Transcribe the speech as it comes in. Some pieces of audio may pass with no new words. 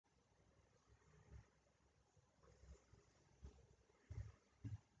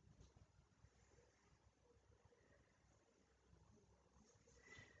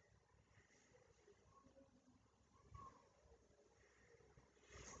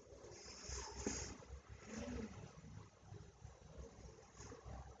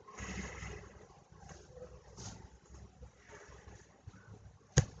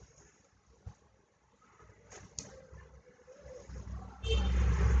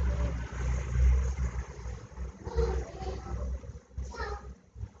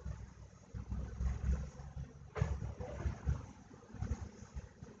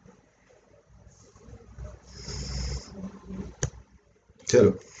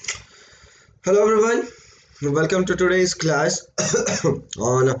Hello. Hello everyone. Welcome to today's class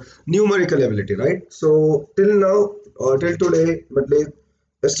on numerical ability, right? So till now or till today,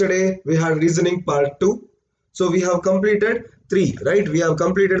 yesterday we had reasoning part 2. So we have completed 3, right? We have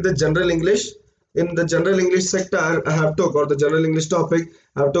completed the general English. In the general English sector, I have took, or the general English topic,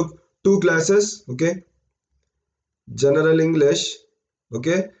 I have took 2 classes, okay? General English,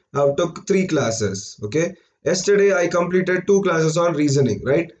 okay? I have took 3 classes, okay? Yesterday I completed 2 classes on reasoning,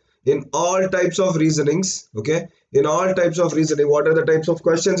 right? In all types of reasonings, okay? In all types of reasoning, what are the types of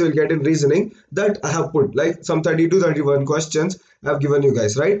questions you will get in reasoning, that I have put, like some 30 to 31 questions I have given you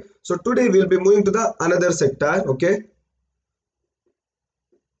guys, right? So today we will be moving to the another sector, okay?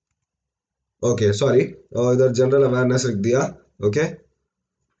 Okay, sorry, the general awareness rak diya, okay?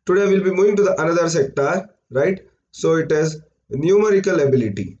 Today we will be moving to the another sector, right? So it is numerical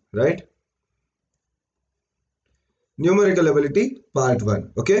ability, right? Numerical ability part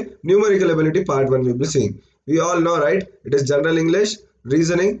 1, okay? Numerical ability part 1 we will be seeing. We all know, right? It is general English,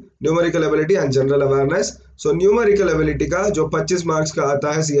 reasoning, numerical ability and general awareness. So numerical ability का जो 25 marks का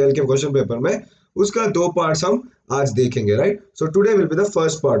आता है CIL के question paper में, उसका 2 parts हम आज देखेंगे, right? So today will be the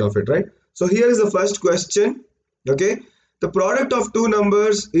first part of it, right? So here is the first question, okay? The product of two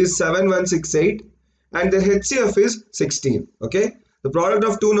numbers is 7168 and their HCF is 16, okay? The product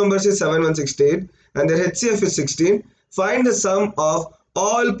of two numbers is 7168 and their HCF is 16. Find the sum of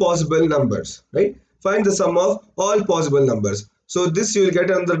all possible numbers, right? Find the sum of all possible numbers. So this you will get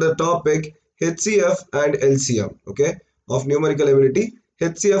under the topic HCF and LCM, okay, of numerical ability.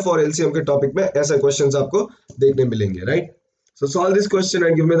 HCF और LCM के topic में ऐसा questions आपको देखने मिलेंगे, right? So solve this question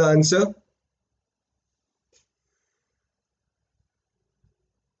and give me the answer.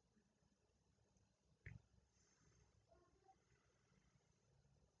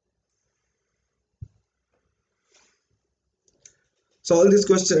 Solve this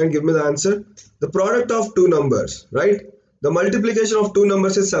question and give me the answer. The product of two numbers, right? The multiplication of two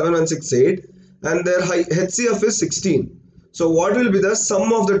numbers is 7168 and their HCF is 16. So what will be the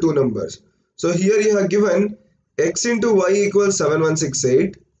sum of the two numbers? So here you have given x into y equals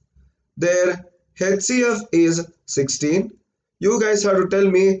 7168. Their HCF is 16. You guys have to tell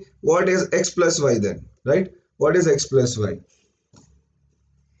me what is x plus y then, right? What is x plus y?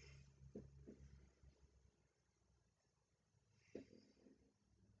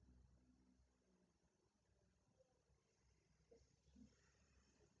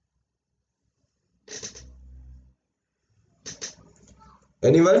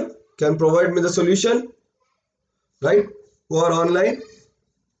 Anyone can provide me the solution, right? Who are online?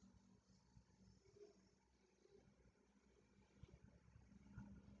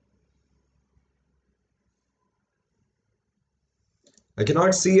 I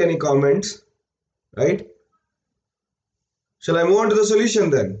cannot see any comments, right? Shall I move on to the solution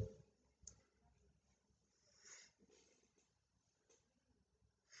then?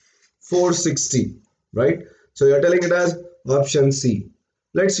 $460, right? So you're telling it as option C.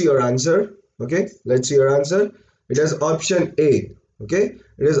 Let's see your answer, okay? Let's see your answer. It is option A, okay?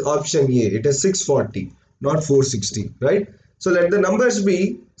 It is option A. It is 640, not 460, right? So let the numbers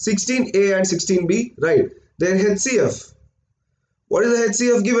be 16A and 16B, right? Then HCF. What is the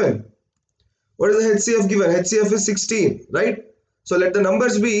HCF given? What is the HCF given? HCF is 16, right? So let the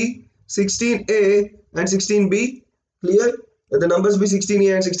numbers be 16A and 16B. Clear? Let the numbers be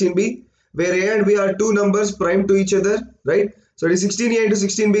 16A and 16B, where A and B are two numbers prime to each other, right? So it is 16A into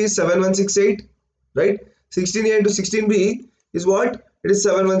 16B is 7168, right? 16A into 16B is what? It is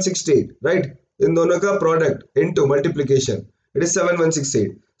 7168, right? In दोनों का product into multiplication, it is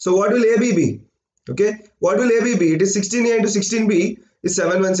 7168. So what will AB be? Okay, what will AB be? It is 16A into 16B is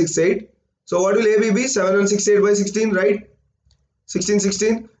 7168. So what will AB be? 7168 by 16, right?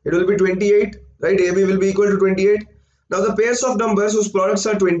 16, it will be 28, right? AB will be equal to 28. Now the pairs of numbers whose products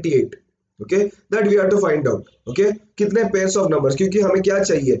are 28, okay, that we have to find out, okay? कितने pairs of numbers, क्योंकि हमें क्या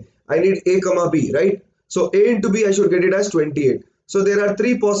चाहिए? I need A comma B, right? So A into B I should get it as 28. So there are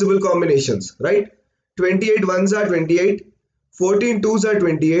three possible combinations, right? 28 ones are 28, 14 twos are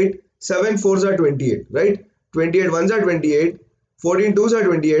 28, 7 fours are 28, right? 28 ones are 28, 14 twos are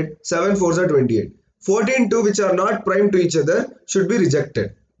 28, 7 fours are 28. 14 2 which are not prime to each other should be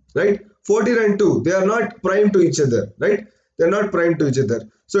rejected, right? 14 and 2, they are not prime to each other, right? They are not prime to each other,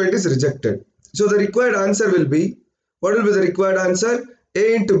 so it is rejected. So the required answer will be, what will be the required answer?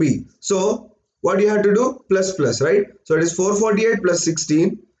 A into B. So what you have to do? Plus plus, right? So it is 448 plus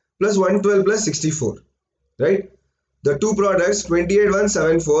 16 plus 112 plus 64, right? The two products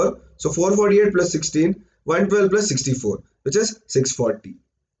 28174. So 448 plus 16, 112 plus 64, which is 640.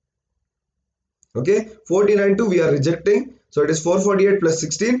 Okay, 14 and 2 we are rejecting. So it is 448 plus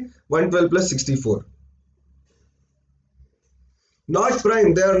 16, 112 plus 64. Not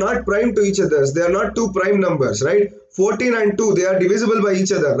prime, they are not prime to each other. They are not two prime numbers, right? 14 and 2, they are divisible by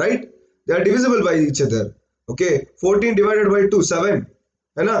each other, right? They are divisible by each other. Okay, 14 divided by 2, 7.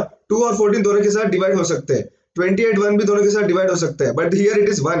 है ना? 2 और 14 दोनों के साथ divide हो सकते हैं. 28, 1 भी दोनों के साथ डिवाइड हो सकते हैं. But here it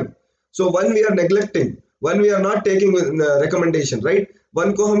is 1. So 1 we are neglecting. 1 we are not taking recommendation, right?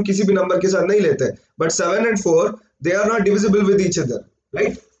 1 को हम किसी भी नंबर के साथ नहीं लेते. But 7 and 4, they are not divisible with each other,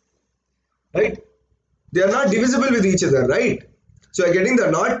 right? Right? They are not divisible with each other, right? So you are getting the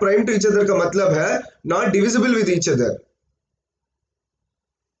not prime to each other का मतलब है not divisible with each other.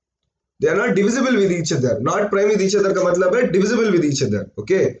 They are not divisible with each other. Not prime with each other का मतलब है divisible with each other.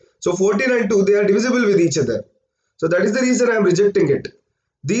 Okay. So 14 and 2 they are divisible with each other. So that is the reason I am rejecting it.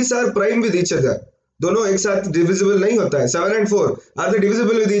 These are prime with each other. दोनों एक साथ divisible नहीं होता है. 7 and 4 are they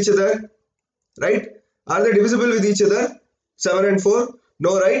divisible with each other? Right? Are they divisible with each other? 7 and 4?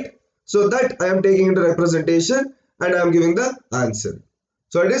 No, right? So that I am taking into representation and I am giving the answer.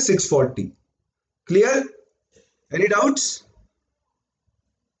 So it is 640. Clear? Any doubts?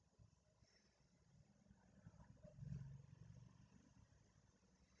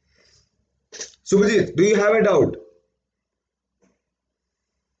 Subhajit, do you have a doubt?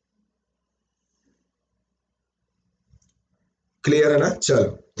 Clear enough?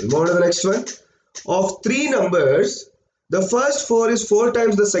 Chalo. We'll move on to the next one. Of 3 numbers, the first 4 is 4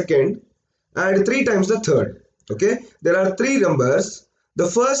 times the second and 3 times the third. Okay, there are 3 numbers. The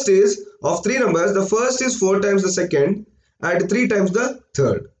first is of 3 numbers, the first is 4 times the second and 3 times the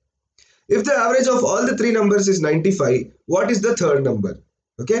third. If the average of all the 3 numbers is 95, what is the third number?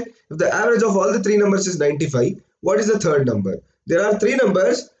 Okay, if the average of all the 3 numbers is 95, what is the third number? There are 3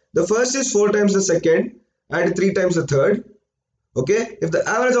 numbers. The first is 4 times the second and 3 times the third. Okay, if the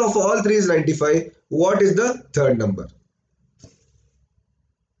average of all 3 is 95, what is the third number?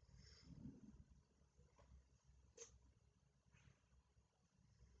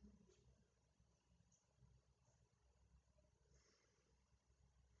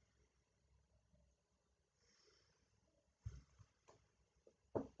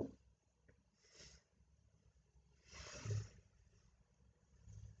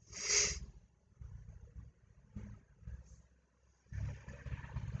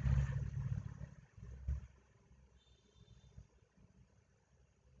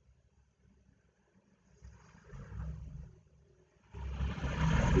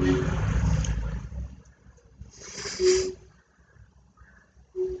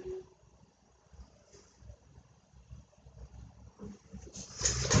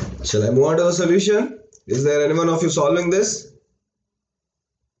 Shall I move on to the solution? Is there anyone of you solving this?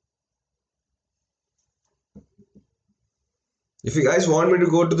 If you guys want me to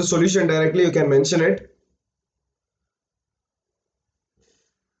go to the solution directly, you can mention it.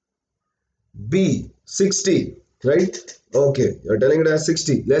 B, 60, right? Okay, you're telling it as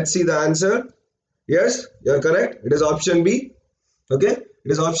 60. Let's see the answer. Yes, you're correct. It is option B. Okay,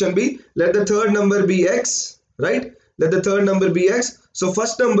 it is option B. Let the third number be x, right? Let the third number be x. So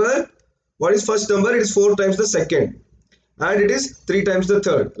first number, what is first number? It is 4 times the second and it is 3 times the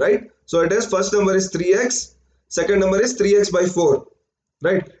third, right? So it is first number is 3x, second number is 3x by 4,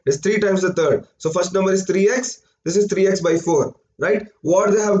 right? It is 3 times the third. So first number is 3x, this is 3x by 4, right?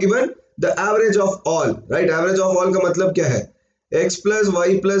 What they have given? The average of all, right? Average of all का मतलब क्या है? x plus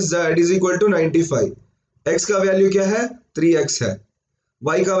y plus z is equal to 95. x का value क्या है? 3x है.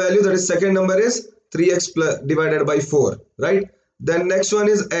 y का value, that is second number, is 3x plus divided by 4, right? Then next one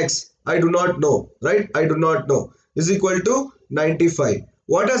is x. I do not know, right? I do not know. Is equal to 95.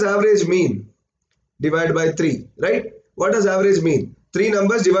 What does average mean? Divide by 3, right? What does average mean? 3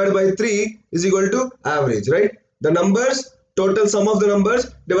 numbers divided by 3 is equal to average, right? The numbers, total sum of the numbers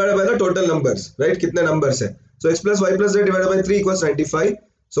divided by the total numbers, right? Kitne numbers hai? So x plus y plus z divided by 3 equals 95.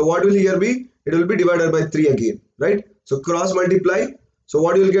 So what will here be? It will be divided by 3 again, right? So cross multiply. So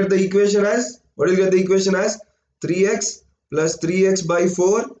what you will get the equation as? What will you get the equation as? 3x plus 3x by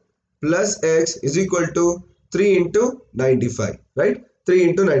 4 plus x is equal to 3 into 95, right? 3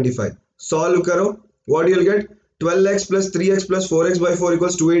 into 95. Solve karo. What you will get? 12x plus 3x plus 4x by 4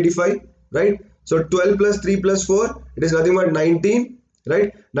 equals 285, right? So 12 plus 3 plus 4, it is nothing but 19,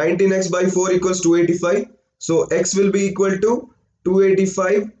 right? 19x by 4 equals 285. So x will be equal to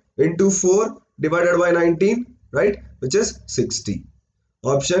 285 into 4 divided by 19, right? Which is 60.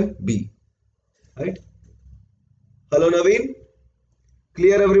 Option B, right? Hello Naveen.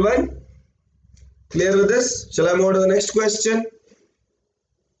 Clear everyone? Clear with this? Shall I move on to the next question?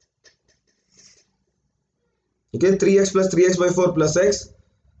 Okay, 3x plus 3x by 4 plus x.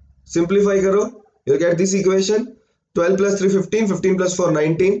 Simplify karo. You'll get this equation. 12 plus 3 15, 15 plus 4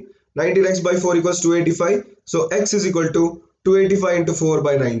 19, 19x by 4 equals 285. So x is equal to 285 into 4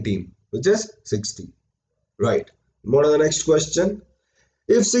 by 19, which is 60. Right. Move on to the next question.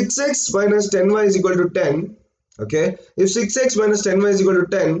 If 6x minus 10y is equal to 10, okay, if 6x minus 10y is equal to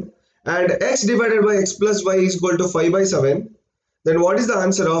 10 and x divided by x plus y is equal to 5 by 7, then what is the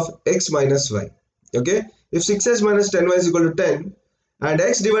answer of x minus y? Okay, if 6x minus 10y is equal to 10 and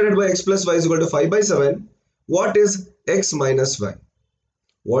x divided by x plus y is equal to 5 by 7, what is x minus y?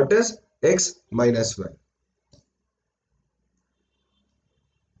 What is x minus y?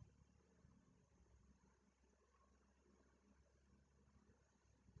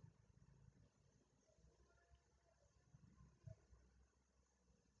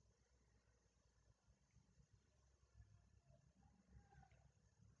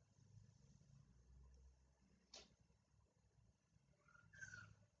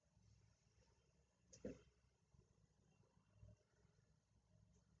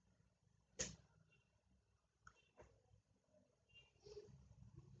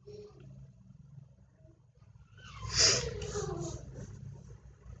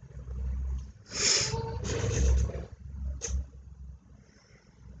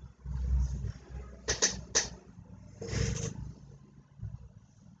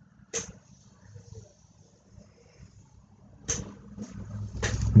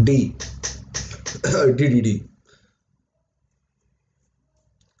 D. D.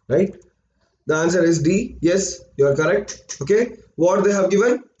 Right? The answer is D. Yes, you are correct. Okay. What they have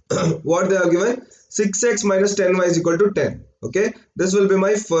given? What they have given? 6x minus 10y is equal to 10. Okay. This will be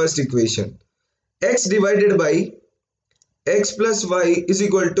my first equation. X divided by x plus y is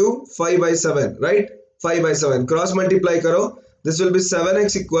equal to 5 by 7. Right? 5 by 7. Cross multiply karo. This will be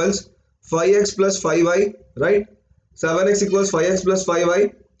 7x equals 5x plus 5y. Right? 7x equals 5x plus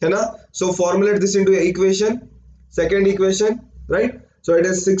 5y. So formulate this into a equation. Second equation. Right? So it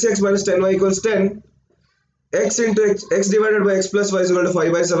is 6x minus 10y equals 10. X into x divided by x plus y is equal to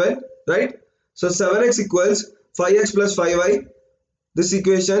 5 by 7. Right? So 7x equals 5x plus 5y. This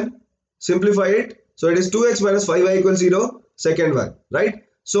equation, simplify it. So it is 2x minus 5y equals 0. Second one. Right?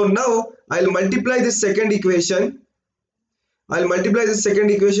 So now I'll multiply this second equation. I'll multiply this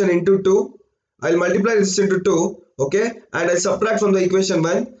second equation into 2. I'll multiply this into 2. Okay? And I'll subtract from the equation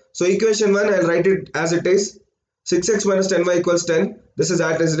 1. So equation 1, I'll write it as it is. 6x minus 10y equals 10. This is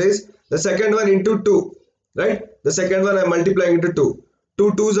as it is. The second one into 2. Right? The second one I'm multiplying into 2.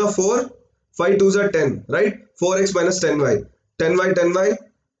 2 2s are 4. 5 2s are 10. Right? 4x minus 10y. 10y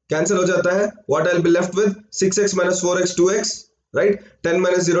cancel ho jata hai. What I'll be left with? 6x minus 4x 2x. Right? 10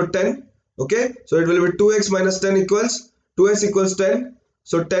 minus 0 10. Okay? So it will be 2x minus 10 equals 2x equals 10.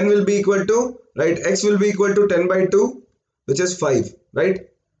 So 10 will be equal to, right, x will be equal to 10 by 2, which is 5. Right?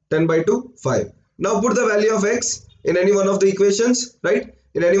 10 by 2, 5. Now put the value of x in any one of the equations, right?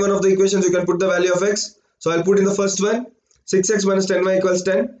 In any one of the equations you can put the value of x. So I'll put in the first one, 6x minus 10y equals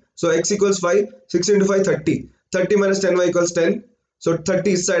 10. So x equals 5, 6 into 5 30. 30 minus 10y equals 10. So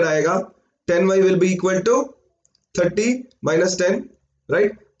 30 is side aayega. 10y will be equal to 30 minus 10,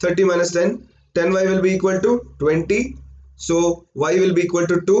 right? 30 minus 10. 10y will be equal to 20. So y will be equal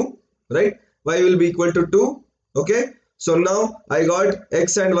to 2, right? Y will be equal to 2, okay? So now I got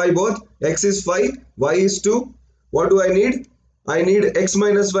x and y both. X is 5, y is 2. What do I need? I need x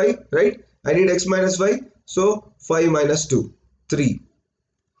minus y, right? I need x minus y. So 5 minus 2, 3,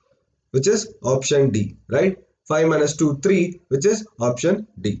 which is option D, right? 5 minus 2, 3, which is option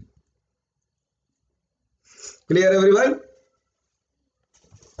D. Clear everyone?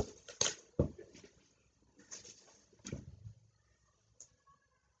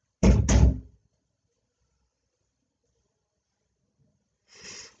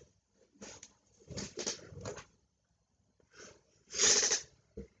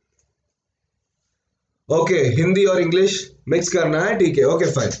 Okay, Hindi और English mix करना है, ठीक है?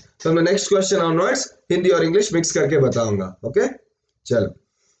 Okay, fine. So the next question onwards, Hindi और English mix करके बताऊंगा. Okay? चलो.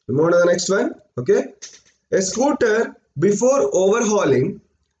 Move on to the next one. Okay? A scooter before overhauling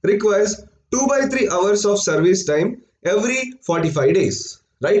requires 2 by 3 hours of service time every 45 days,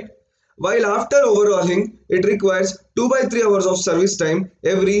 right? While after overhauling, it requires 2 by 3 hours of service time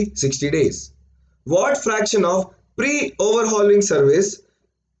every 60 days. What fraction of pre-overhauling service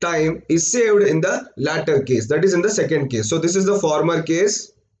time is saved in the latter case, that is in the second case? So this is the former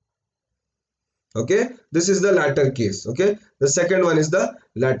case, okay? This is the latter case, okay? The second one is the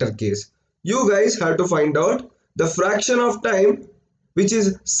latter case. You guys have to find out the fraction of time which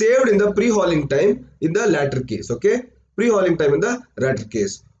is saved in the pre-hauling time in the latter case, okay? Pre-hauling time in the latter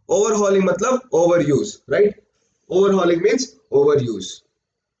case. Overhauling matlab overuse, right? Overhauling means overuse.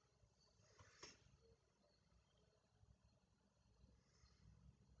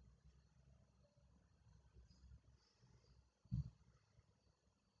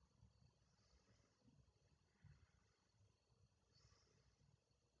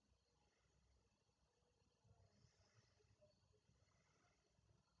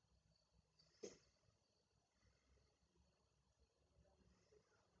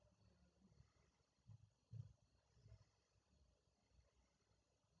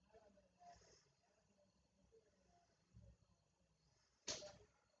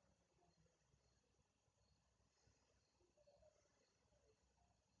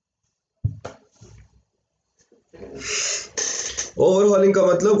 Overhauling का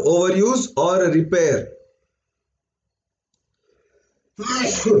मतलब over use और repair,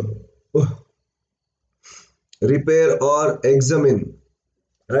 repair और examine,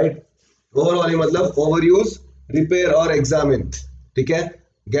 right. Overhauling मतलब over use, repair और examine, ठीक है,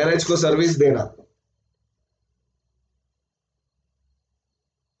 garage को service देना।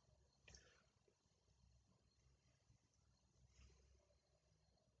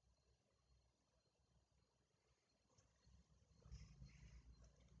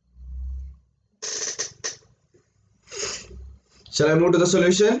 Shall I move to the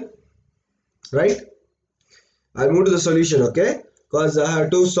solution? Right? I'll move to the solution, okay? Because I have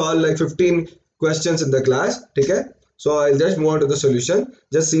to solve like 15 questions in the class, okay? So I'll just move on to the solution.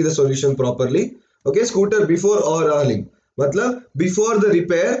 Just see the solution properly. Okay, scooter before overhauling. Matlab, before the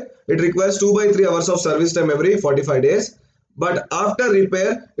repair, it requires 2 by 3 hours of service time every 45 days. But after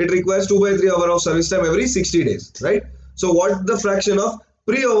repair, it requires 2 by 3 hours of service time every 60 days, right? So what the fraction of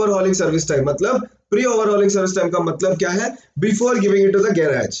pre-overhauling service time? मतलब pre-overhauling service time का मतलब क्या है? Before giving it to the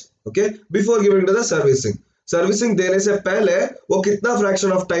garage, okay? Before giving it to the servicing. Servicing देने से पहले वो कितना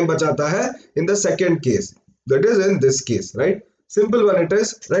फ्रैक्शन ऑफ टाइम बचाता है in the second case, that is in this case, right. Simple one it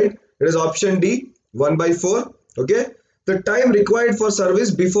is, right, it is option D 1/4, okay. The time required for service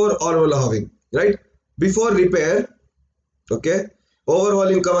before overhauling, right, before repair, okay.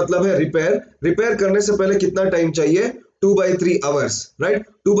 Overhauling का मतलब है repair, repair करने से पहले कितना time चाहिए, 2/3 hours, right.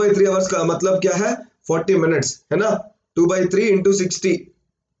 2/3 hours का मतलब क्या है, 40 मिनट्स, है ना। 2/3 into 60,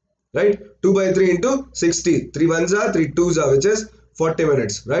 right, 2/3 into 60, 3 ones are 3 twos are, which is 40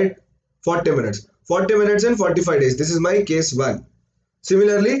 minutes, right, 40 minutes, 40 minutes in 45 days. This is my case 1.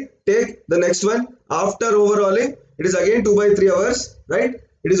 Similarly, take the next one. After overhauling, it is again 2/3 hours, right,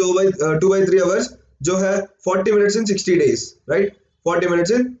 it is over 2/3 hours जो है 40 minutes in 60 days, right, 40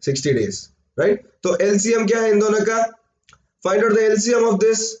 minutes in 60 days, right. तो LCM क्या है इन दोनों का, find out the LCM of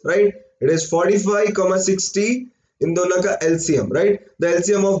this, right, it is 45, 60, इन दोनों का LCM, right, the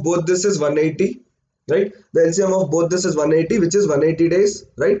LCM of both this is 180, right, the LCM of both this is 180, which is 180 days,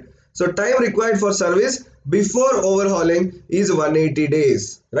 right. So time required for service before overhauling is 180 days,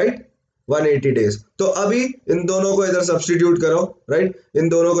 right, 180 days. तो अभी इन दोनों को इधर substitute करो, right, इन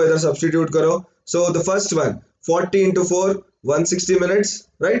दोनों को इधर substitute करो. So the first one 40 into 4 160 minutes,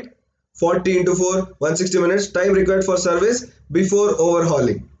 right, 40 into 4 160 minutes. Time required for service before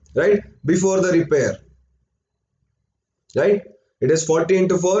overhauling, right, before the repair, right, it is 40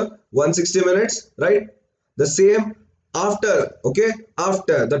 into 4 160 minutes, right. The same after, okay,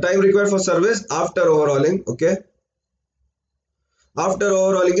 after the time required for service after overhauling, okay, after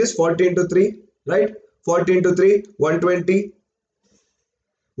overhauling is 40 into 3, right, 40 into 3 120,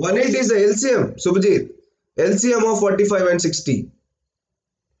 180 is the LCM, Subhajit, LCM of 45 and 60,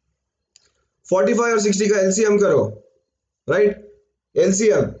 45 और 60 का LCM करो, right,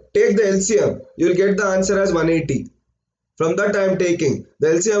 LCM, take the LCM, you will get the answer as 180. From that I am taking the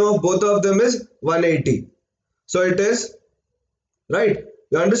LCM of both of them is 180. So it is, right,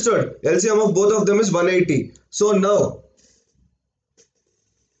 you understood, LCM of both of them is 180. So now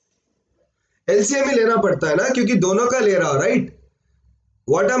LCM ही लेना पड़ता है ना, क्योंकि दोनों का ले रहा हूं, right.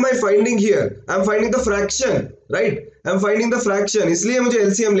 What am I finding here? I am finding the fraction, right, I am finding the fraction, इसलिए मुझे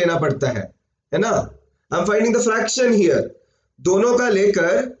LCM लेना पड़ता है ना. I am finding the fraction here. दोनों का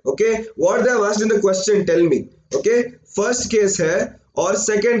लेकर, okay, what they have asked in the question, tell me, okay, first case है और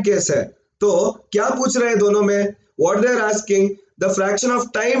सेकंड केस है, तो क्या पूछ रहे हैं दोनों में, what they are asking, the fraction of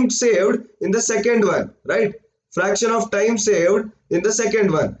time saved in the second one, right, fraction of time saved in the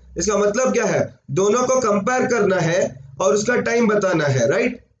second one. इसका मतलब क्या है, दोनों को कंपेयर करना है और उसका टाइम बताना है,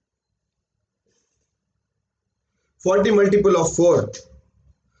 right. 40 multiple of 4,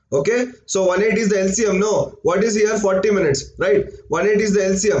 okay, so 180 is the LCM, no, what is here, 40 minutes, right, 180 is the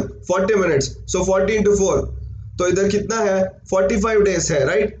LCM, 40 minutes, so 40 into 4, तो इधर कितना है, 45 days है,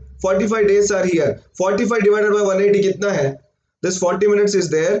 right, 45 days are here, 45 divided by 180 कितना है, this 40 minutes is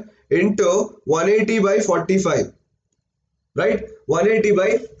there into 180 by 45, right, 180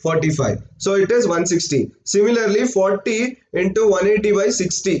 by 45, so it is 160. Similarly 40 into 180 by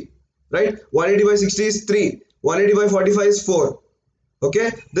 60, right, 180 by 60 is 3, 180 by 45 is 4,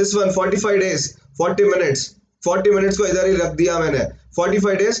 okay, this one 45 days 40 minutes, 40 minutes को इधर ही रख दिया मैंने,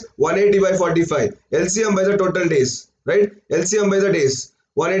 45 days 180 by 45, LCM by the total days, right, LCM by the days,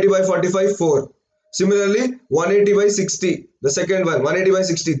 180 by 45 4. Similarly 180 by 60, the second one 180 by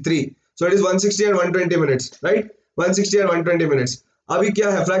 63, so it is 160 and 120 minutes, right, 160 and 120 minutes. अभी क्या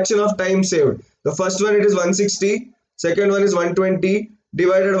है, fraction of time saved, the first one it is 160, second one is 120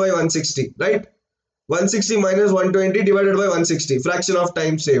 divided by 160, right, 160 minus 120 divided by 160, fraction of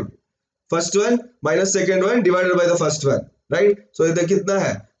time saved, first one minus second one divided by the first one, right. सो इधर कितना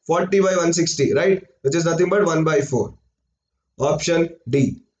है 40 by 160, right, which is nothing but 1/4. Option D.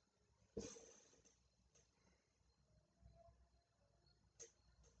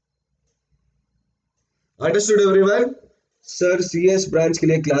 Understood everyone? Sir CS branch के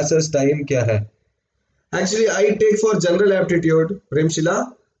लिए classes time क्या है? Actually, I take for general aptitude, Premshila.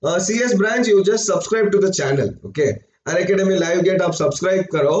 CS branch, you just subscribe to the channel, okay? Unacademy live get आप subscribe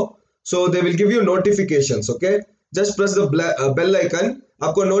करो, so they will give you notifications, okay? Just press the bell icon,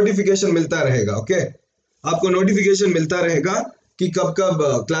 आपको notification मिलता रहेगा, okay? आपको notification मिलता रहेगा कि कब कब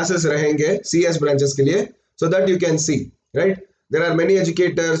classes रहेंगे CS branches के लिए, so that you can see, right? There are many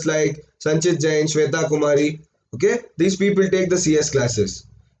educators like Sanchit Jain, Shweta Kumari, okay? These people take the CS classes.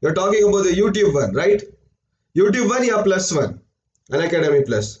 You're talking about the YouTube one, right? YouTube 1 या +1, Unacademy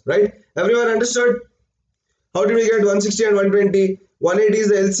plus, right? Everyone understood? How did we get 160 and 120? 180 is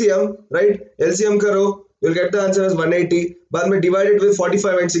the LCM, right? LCM करो, you'll get the answer as 180. बाद में divide it with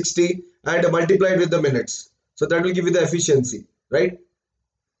 45 and 60 and multiply it with the minutes. So that will give you the efficiency, right?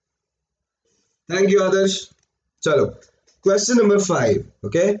 Thank you, Adarsh. चलो, question number 5,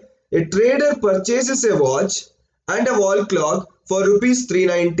 okay? A trader purchases a watch and a wall clock for rupees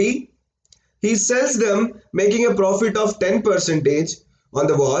 390. He sells them, making a profit of 10% on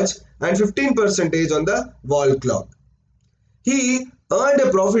the watch and 15% on the wall clock. He earned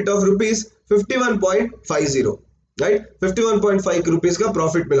a profit of rupees 51.50, right? 51.5 rupees का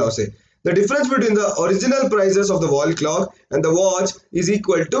profit मिला उसे. The difference between the original prices of the wall clock and the watch is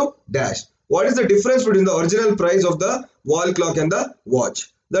equal to dash. What is the difference between the original price of the wall clock and the watch?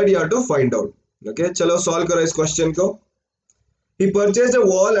 That you have to find out. Okay, चलो solve करो इस question को. He purchased a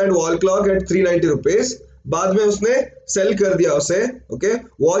wall and wall clock at 390 rupees. बाद में उसने cell कर दिया उसे, ओके?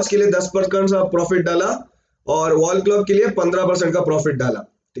 वॉच के लिए 10% का प्रॉफिट डाला और वॉल क्लॉक के लिए 15% का प्रॉफिट डाला,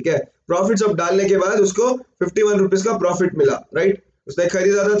 ठीक है? प्रॉफिट सब डालने के बाद उसको 51 रुपीज का प्रॉफिट मिला, राइट? उसने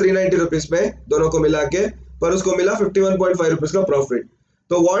खरीदा था 390 रुपीज में दोनों को मिला के, पर उसको मिला 51.5 रुपीज का प्रॉफिट.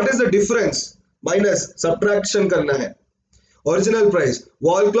 तो what is the difference? Minus subtraction करना है. ओरिजिनल प्राइस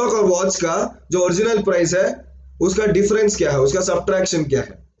वॉल क्लॉक और वॉच का जो ओरिजिनल प्राइस है उसका डिफरेंस क्या है, उसका सब्ट्रैक्शन क्या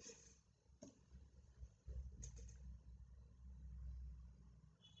है?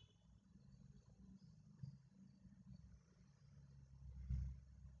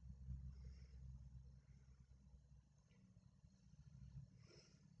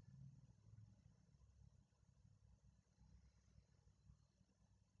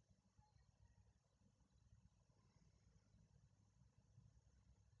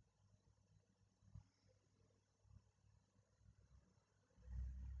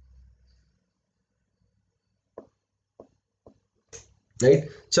 राइट,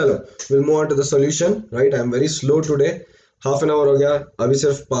 चलो we'll move on to the solution. Right, I am very slow today. Half an hour हो गया, अभी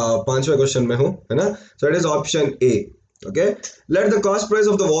सिर्फ 5वें क्वेश्चन में हूँ, है ना? So it is option A. Okay, let the cost price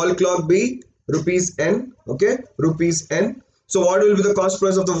of the wall clock B rupees n. Okay, rupees n. So what will be the cost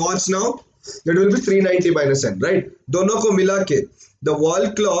price of the watch now? It will be 390 minus n, right? दोनों को मिला के the wall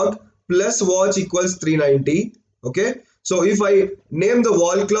clock plus watch equals 390. Okay, so if I name the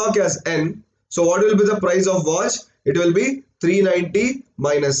wall clock edge n, so what will be the price of watch? It will be 390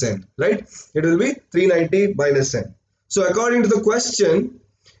 minus n, right? It will be 390 minus n. So according to the question,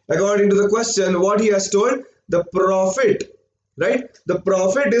 what he has told, the profit, right? The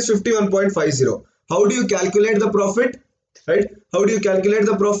profit is 51.50. How do you calculate the profit, right? How do you calculate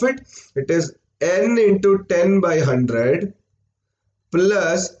the profit? It is n into 10 by 100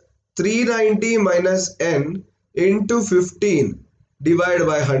 plus 390 minus n into 15 divided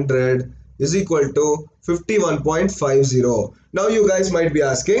by 100 is equal to 51.50. Now you guys might be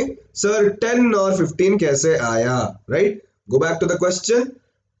asking, sir 10 और 15 कैसे आया, right? Go back to the question.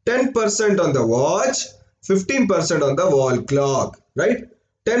 10% on the watch, 15% on the wall clock, right?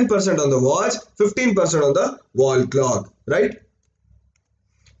 10% on the watch, 15% on the wall clock, right?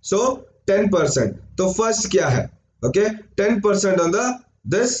 So 10%. तो first क्या है? Okay, 10% on the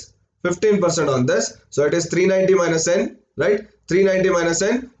this, 15% on this. So it is 390 minus n, right? 390 minus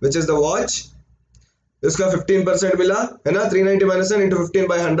n, which is the watch. इसका 15% मिला है ना? 390 minus n into 15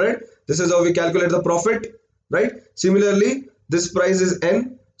 by 100. This is how we calculate the profit, right? Similarly, this price is n,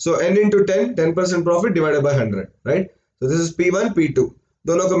 so n into 10, 10% profit divided by 100, right? So this is P1, P2.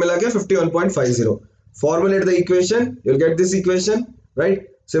 दोनों को मिला के 51.50. Formulate the equation. You'll get this equation, right?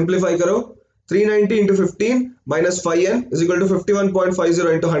 Simplify करो. 390 into 15 minus 5n is equal to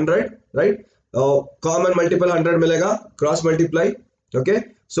 51.50 into 100, right? Common multiple 100 मिलेगा. Cross multiply. Okay.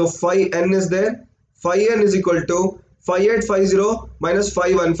 So 5n is there. 5n is equal to 5850 minus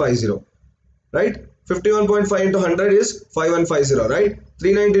 5150, right? 51.5 into 100 is 5150, right?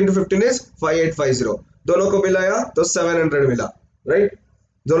 390 into 15 is 5850. दोनों को मिलाया तो 700 मिला, right?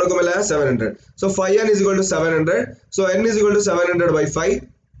 दोनों को मिलाया 700. So phi n is equal to 700. So n is equal to 700 by 5.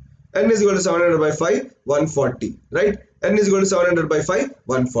 N is equal to 700 by 5, 140, right? N is equal to 700 by 5,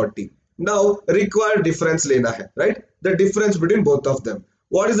 140. Now required difference लेना है, right? The difference between both of them.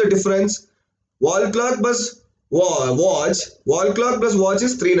 What is the difference? Wall clock plus watch. Wall clock plus watch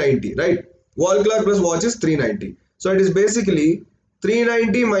is 390, right? Wall clock plus watch is 390. So it is basically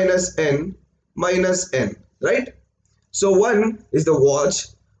 390 minus n, right? So 1 is the watch,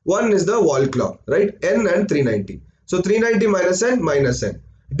 1 is the wall clock, right? N and 390. So 390 minus n.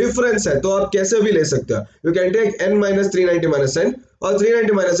 Difference है तो आप कैसे भी ले सकते हो. You can take n minus 390 minus n और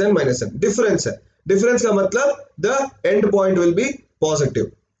 390 minus n. Difference है. Difference का मतलब the end point will be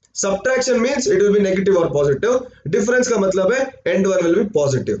positive. Subtraction means it will be negative or positive. Difference का मतलब है end one will be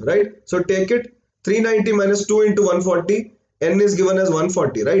positive, right? So take it 390 minus 2 into 140. N is given as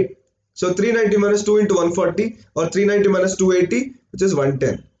 140, right? So 390 minus 2 into 140 or 390 minus 280, which is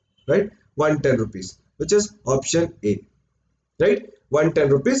 110, right? 110 rupees, which is option A, right? 110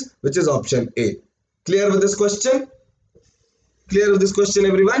 rupees, which is option A. Clear with this question? Clear with this question,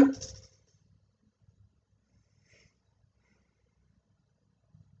 everyone?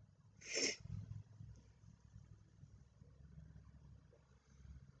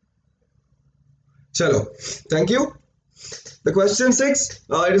 Chalo, thank you. The question 6,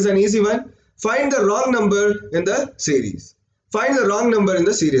 it is an easy one. Find the wrong number in the series. Find the wrong number in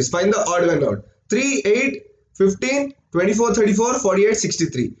the series. Find the odd one out. 3, 8, 15, 24, 34, 48,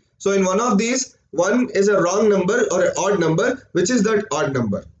 63. So in one of these, one is a wrong number or an odd number. Which is that odd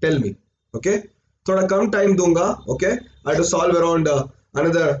number? Tell me. Okay. Thoda kam time dunga. Okay. I have to solve around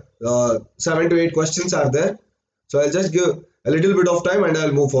another 7 to 8 questions are there. So I'll just give a little bit of time and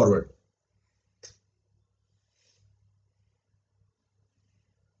I'll move forward.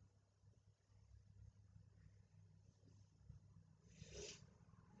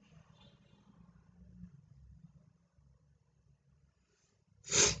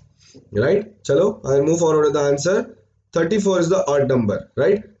 Right? Chalo, I'll move forward with the answer. 34 is the odd number,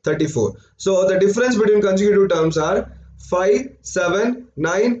 right? 34. So the difference between consecutive terms are 5, 7,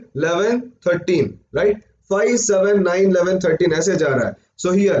 9, 11, 13, right? 5, 7, 9, 11, 13 ऐसे जा रहा है.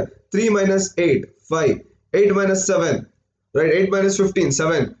 So here 3 minus 8, 5, 8 minus 7, right? 8 minus 15,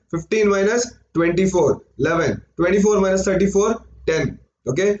 7, 15 minus 24, 11, 24 minus 34, 10.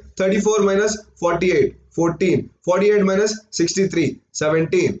 Okay, 34 minus 48, 14, 48 minus 63,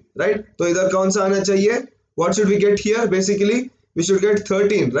 17, right? तो इधर कौन सा आना चाहिए? What should we get here? Basically, we should get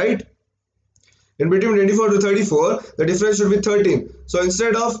 13, right? In between 24 to 34, the difference should be 13. So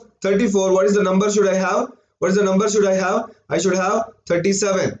instead of 34, what is the number should I have? What is the number should I have? I should have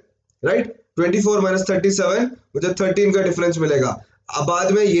 37, right? 24 minus 37, मुझे 13 का difference मिलेगा. अब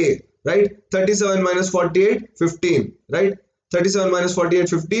बाद में ये, right? 37 minus 48, 15, right? 37 minus 48,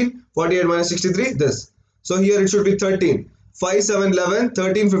 15, 48 minus 63, this. So here it should be 13. 5, 7, 11,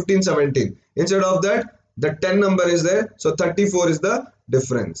 13, 15, 17. Instead of that, the 10 number is there. So 34 is the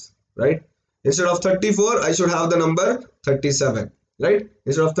difference, right? Instead of 34, I should have the number 37, right?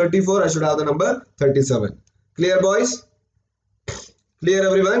 Instead of 34, I should have the number 37. Clear, boys? Clear,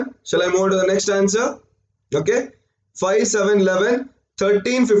 everyone? Shall I move on to the next answer? Okay. 5, 7, 11,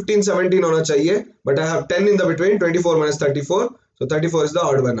 13, 15, 17 होना चाहिए. But I have 10 in the between. 24 minus 34. So 34 is the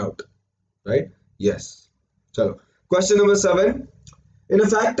odd one out, right? Yes. Chalo. Question number 7. In a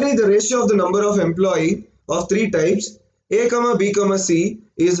factory, the ratio of the number of employee of 3 types A, B, C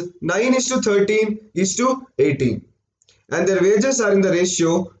is 9 is to 13 is to 18. And their wages are in the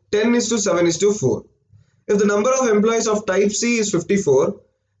ratio 10 is to 7 is to 4. If the number of employees of type C is 54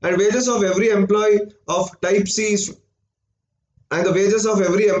 and wages of every employee of type C is and the wages of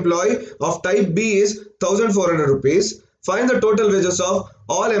every employee of type B is 1400 rupees, find the total wages of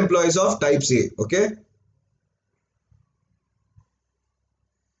all employees of type C. Okay.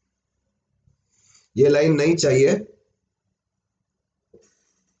 ये line नहीं चाहिए.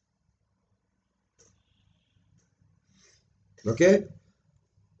 Okay.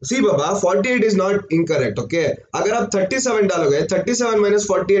 See Baba, 48 is not incorrect. Okay. अगर आप 37 डालोगे, 37 minus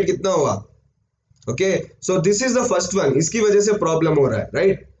 48 कितना होगा? Okay. So this is the first one. इसकी वजह से problem हो रहा है,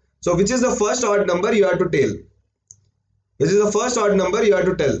 right? So which is the first odd number you have to tell? Which is the first odd number you have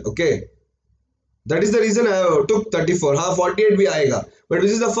to tell? Okay. That is the reason I took 34. हाँ 48 भी आएगा. But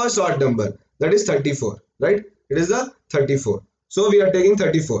which is the first odd number? That is 34, right? It is the 34. So we are taking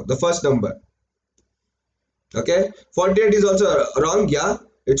 34, the first number. Okay. 48 is also wrong. Yeah.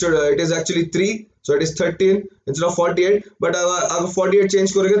 It is actually 3. So it is 13 instead of 48. But अगर 48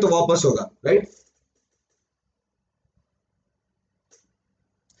 change करोगे तो वापस होगा, right?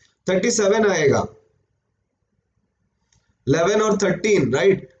 37 आएगा, 11 और 13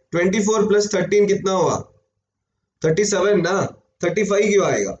 right, 24 plus 13 कितना हुआ 37 ना, 35 क्यों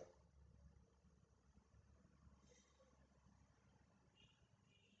आएगा?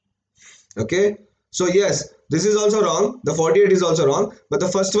 Okay, so yes, this is also wrong, the 48 is also wrong, but the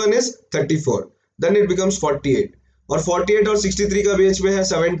first one is 34, then it becomes 48, और 48 और 63 का बीच में है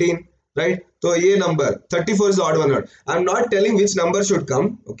 17 right, तो ये number 34 is the odd one out. I'm not telling which number should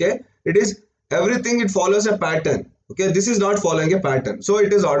come, okay, it is everything, it follows a pattern, okay, this is not following a pattern, so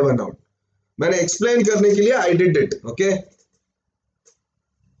it is odd one out. मैंने explain करने के लिए I did it, okay.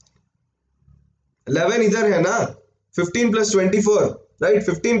 11 इधर है ना, 15 plus 24 right,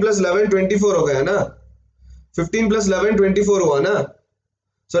 15 plus 11 24 हो गया ना, 15 प्लस 11 24 हुआ ना,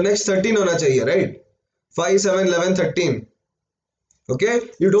 सो नेक्स्ट 13 होना चाहिए right, 5 7 11 13. Okay,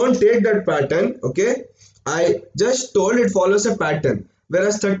 you don't take that pattern, okay, I just told it follows a pattern,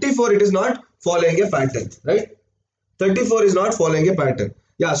 whereas 34 it is not following a pattern, right? 34 is not following a pattern.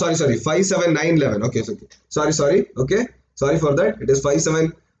 Yeah, sorry, 5 7 9 11. Okay, sorry, okay, sorry for that, it is 5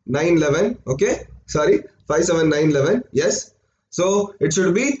 7 9 11. Okay, sorry, 5 7 9 11. Yes, so it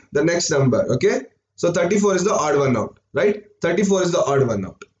should be the next number. Okay, so 34 is the odd one out, right? 34 is the odd one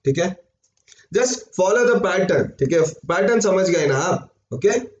out. ठीक है, just follow the pattern. ठीक है, pattern समझ गए ना आप?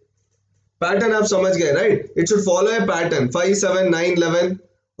 Okay, pattern आप समझ गए right? It should follow a pattern. 5 7 9 11.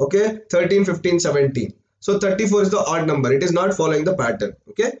 Okay, 13 15 17. So 34 is the odd number. It is not following the pattern.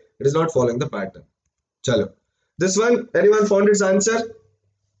 Okay, it is not following the pattern. चलो, this one, anyone found its answer?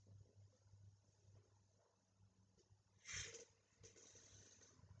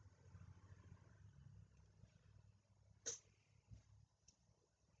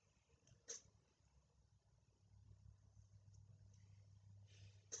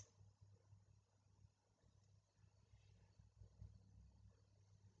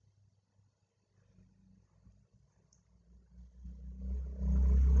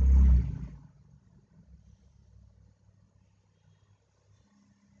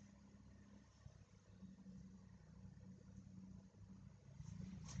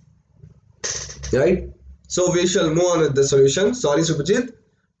 Right, so we shall move on with the solution. Sorry Subhajit,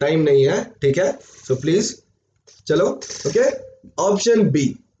 time नहीं है, ठीक है, so please चलो. Okay, option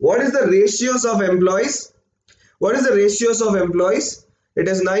B, what is the ratios of employees? What is the ratios of employees? It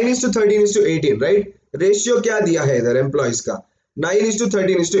is 9:13:18, right? Ratio क्या दिया है इधर employees का,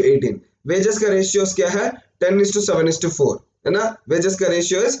 9:13:18. wages का ratios क्या है, 10:7:4 है ना, wages का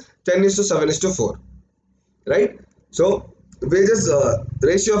ratio is 10:7:4, right? So wages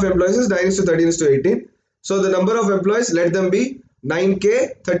ratio of employees is 9:13:18. So the number of employees, let them be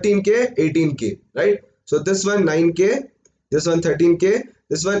 9k, 13k, 18k, right? So this one 9k, this one 13k,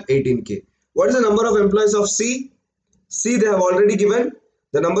 this one 18k. What is the number of employees of C? C they have already given.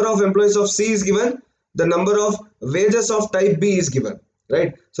 The number of employees of C is given. The number of wages of type B is given,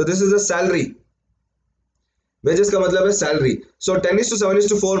 right? So this is the salary. wages का मतलब है salary. So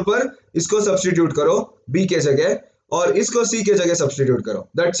 10:7:4 पर इसको substitute करो B के जगह, और इसको C के जगह substitute करो.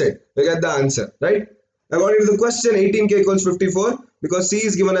 That's it. We get the answer, right? According to the question, 18k equals 54 because C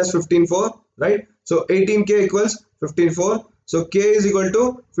is given as 15.4, right? So 18k equals 15.4. So k is equal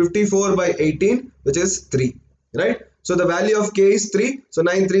to 54 by 18, which is 3, right? So the value of k is 3. So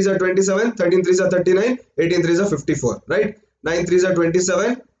 9 3s are 27, 13 3s are 39, 18 3s are 54, right? 9 3s are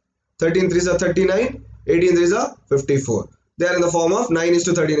 27, 13 3s are 39, 18 3s are 54. They are in the form of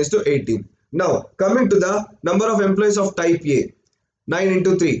 9:13:18. Now coming to the number of employees of type A, 9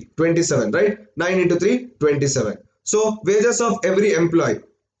 into 3 27, right? 9 into 3 27. So wages of every employee,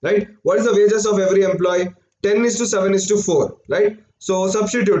 right? What is the wages of every employee? 10:7:4, right? So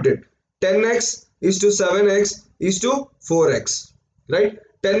substitute it. 10x is to 7x is to 4x, right?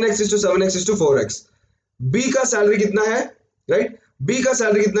 10x is to 7x is to 4x. B का salary कितना है, right? B का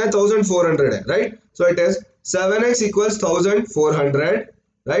salary कितना है, 1400 है, right? So it is 7x equals 1400,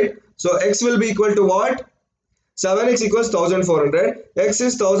 right? So x will be equal to what? 7x equals 1400. X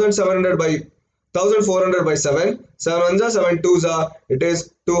is 1700 by 1400 by 7. 7 ones are 7 twos are. It is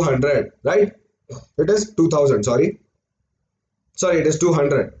 200, right? It is 2000. Sorry, it is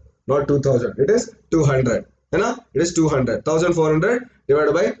 200, not 2000. It is 200. है ना? It is 200. 1400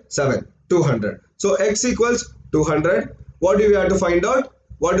 divided by 7. 200. So x equals 200. What do we have to find out?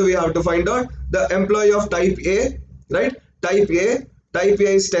 What do we have to find out? The employee of type A, right? Type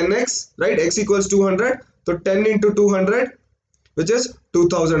A is 10x, right? X equals 200. So 10 into 200, which is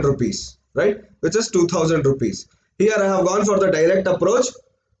 2000 rupees, right? Which is 2000 rupees. Here I have gone for the direct approach.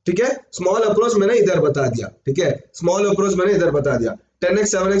 ठीक है, small approach मैंने इधर बता दिया, ठीक है, small approach मैंने इधर बता दिया,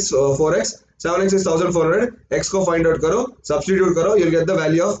 10x 7x 4x 7x is 1400, x को फाइंड आउट करो, सब्स्टिट्यूट करो, you'll get the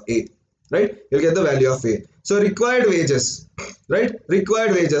value of a, right, you'll get the value of a. So required wages, right,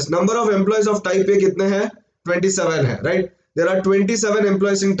 required wages, number of employees of type A कितने हैं, 27 है, right, there are 27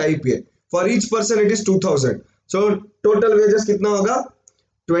 employees in type A, for each person it is 2000, so total wages कितना होगा,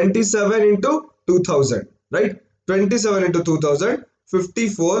 27 into 2000, right, 27 into 2000,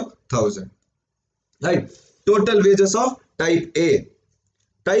 54,000, right, total wages of type A.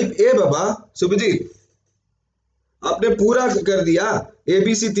 Type A बाबा सुभजीत आपने पूरा कर दिया,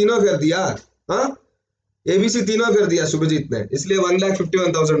 ABC तीनों कर दिया, हाँ एबीसी तीनों कर दिया सुभजीत ने, इसलिए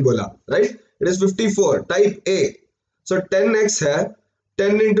 1,51,000 बोला, right, it is 54 type A. So 10x है,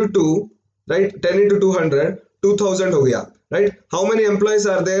 10 into 2, राइट, 10 into 200, 2000 हो गया, right. How many employees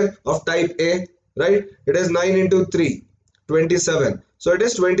are there of type A, right, it is 9 into 3, 27, so it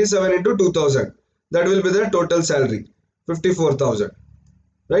is 27 into 2000, that will be the total salary 54,000,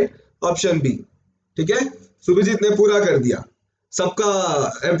 right, option B. ठीक है, सुभिजीत ने पूरा कर दिया, सबका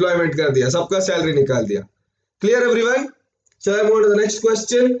एम्प्लॉयमेंट कर दिया, सबका सैलरी निकाल दिया. Clear everyone? Shall I move to the next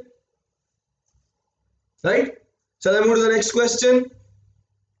question? Right? Shall I move to the next question?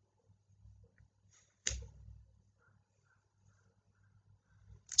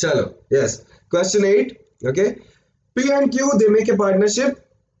 Chalo, yes. Question 8. Okay. P and Q, they make a partnership.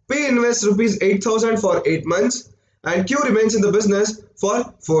 P invests rupees 8,000 for 8 months and Q remains in the business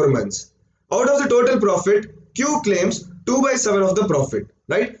for 4 months. Out of the total profit, Q claims 2/7 of the profit,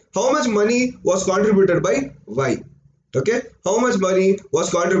 right? How much money was contributed by Y? Okay, how much money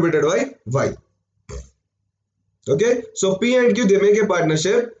was contributed by Y? Okay, so P and Q, they make a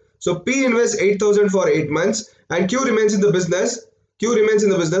partnership. So P invests 8,000 for 8 months and Q remains in the business. Q remains in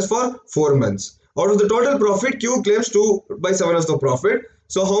the business for 4 months. Out of the total profit, Q claims 2/7 of the profit.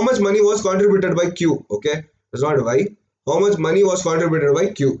 So how much money was contributed by Q? Okay, it's not Y. How much money was contributed by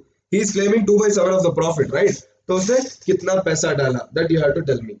Q? He is claiming 2/7 of the profit, right? तो उसने कितना पैसा डाला? That you have to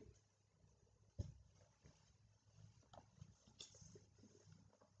tell me.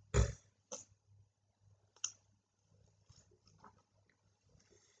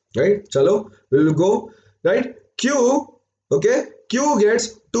 Right? Chalo, we will go. Right? Q, okay? Q gets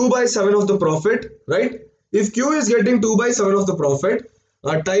 2/7 of the profit, right? If Q is getting 2/7 of the profit,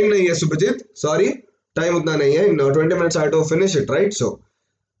 time नहीं है Subhajit, sorry. Time उतना नहीं है, 20 minutes I have to finish it, right? So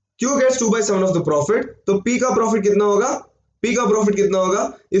Q gets 2/7 of the profit, तो P का profit कितना होगा? P का प्रॉफिट कितना होगा?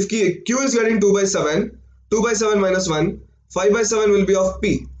 If Q is getting 2/7, 2/7 minus 1, 5/7 will be of P,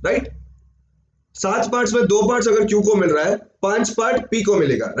 right? 7 parts में 2 पार्ट्स अगर Q को मिल रहा है, 5 पार्ट P को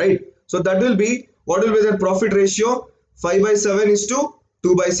मिलेगा, right? So that will be, what will be the profit ratio? 5/7 is to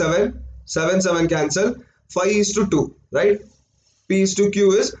 2/7, 7 cancel, 5 is to 2, right? P is to Q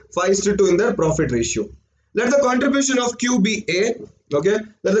is 5 is to 2 in the profit ratio. Let the contribution of Q be A. Okay.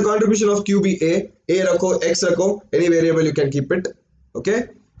 Let the contribution of Q be A. A rako, X rako, any variable you can keep it. Okay.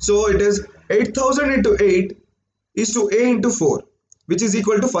 So it is 8,000 into 8 is to A into 4, which is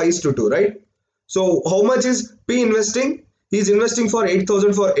equal to 5 is to 2, right? So how much is P investing? He is investing for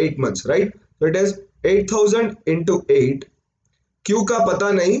 8,000 for 8 months, right? So it is 8,000 into 8. Q का पता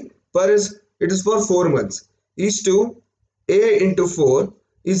नहीं, पर it is for 4 months. Is to A into 4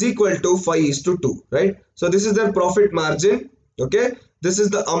 is equal to 5 is to 2, right? So this is their profit margin, okay? This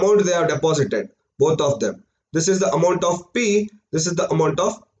is the amount they have deposited, both of them. This is the amount of P, this is the amount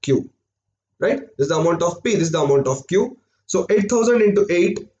of Q, right? This is the amount of P, this is the amount of Q. So 8,000 into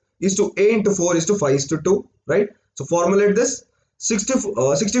 8 is to A into 4 is to 5 is to 2, right? So formulate this.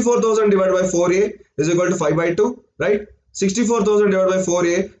 64,000 divided by 4A is equal to 5/2, right? 64,000 divided by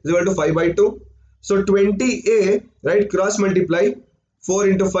 4A is equal to 5/2. So 20A, right, cross multiply, 4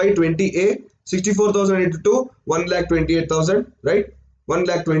 into 5, 20A, 64,000 into 2, 1,28,000, right,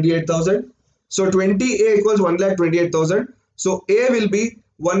 1,28,000. So 20A equals 1,28,000. So A will be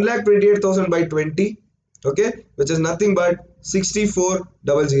 1,28,000 by 20, okay, which is nothing but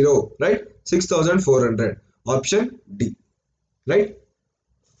 6400, right, 6,400. Option D, right,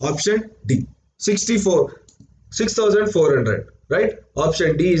 option D, 6,400, right,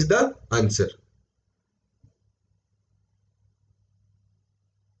 option D is the answer.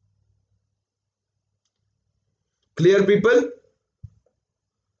 Clear people?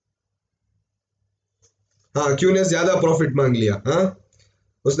 हाँ, Q ने ज्यादा profit मांग लिया, हाँ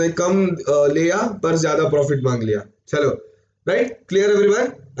उसने कम लिया पर ज्यादा प्रॉफिट मांग लिया. चलो, right, clear everyone?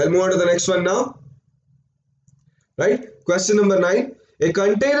 I will move on to the next one now. Right, question number 9. A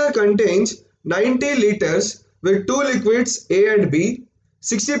container contains 90 liters with 2 liquids A and B.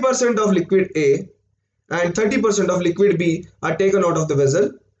 60% of liquid A and 30% of liquid B are taken out of the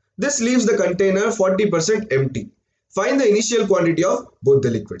vessel. This leaves the container 40% empty. Find the initial quantity of both the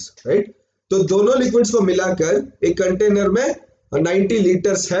liquids, right? तो दोनों liquids को मिलाकर एक container में 90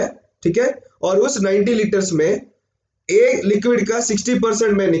 litres है, ठीक है, और उस 90 लीटर्स में ए लिक्विड का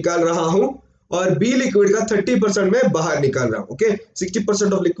 60% मैं निकाल रहा हूं और बी लिक्विड का 30% मैं बाहर निकाल रहा हूं. ओके,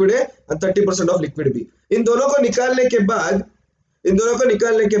 60% ऑफ लिक्विड है और 30% ऑफ लिक्विड बी. इन दोनों को निकालने के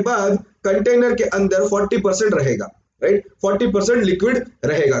बाद कंटेनर के अंदर 40% रहेगा, राइट? 40% लिक्विड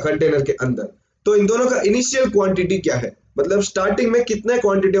रहेगा कंटेनर के अंदर. तो इन दोनों का इनिशियल क्वांटिटी क्या है, मतलब स्टार्टिंग में कितने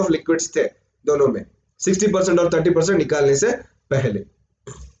क्वांटिटी ऑफ लिक्विड्स थे दोनों में, 60% और 30% निकालने से पहले,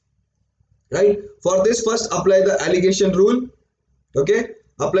 right? For this first apply the allegation rule. Okay,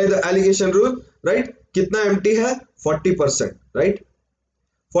 apply the allegation rule, right? कितना एम्प्टी है? 40%, right?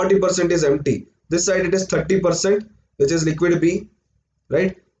 40% is empty. This side it is 30%, which is liquid B,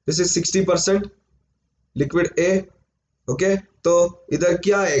 right? This is 60% liquid A. Okay, तो इधर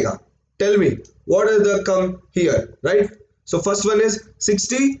क्या आएगा? Tell me what is the come here, right? So first one is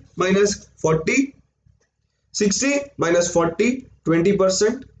 60 minus 40. 60 minus 40,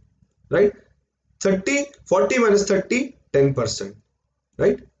 20%, right? 40 minus 30, 10%,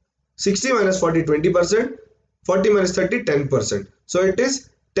 right? 60 minus 40, 20%. 40 minus 30, 10%. So it is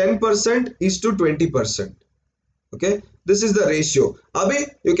 10% is to 20%. Okay, this is the ratio. Abhi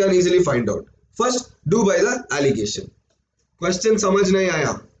you can easily find out. First do by the allegation. Question समझ नहीं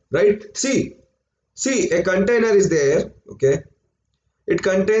आया, right? See a container is there. Okay, it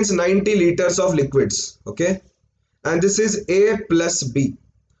contains 90 liters of liquids. Okay, and this is A plus B.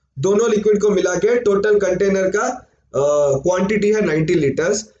 दोनों liquid को मिला के total container का quantity है 90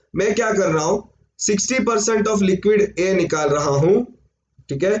 litres. मैं क्या कर रहा हूं, 60% ऑफ लिक्विड ए निकाल रहा हूं,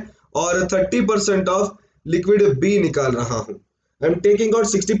 ठीक है, और 30% ऑफ लिक्विड बी निकाल रहा हूं. I am taking out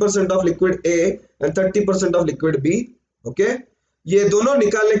 60% of liquid A and 30% of liquid B. Okay, ये दोनों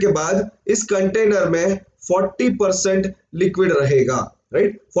निकालने के बाद इस कंटेनर में 40% लिक्विड रहेगा,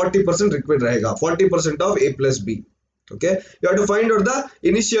 राइट? 40% लिक्विड रहेगा, 40% of A plus B. Okay, you have to find out the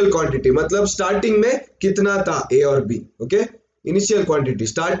initial quantity, मतलब स्टार्टिंग में कितना था ए और B. Okay, initial quantity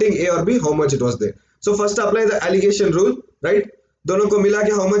starting A or B, how much it was there. So first apply the allegation rule, right? दोनों को मिला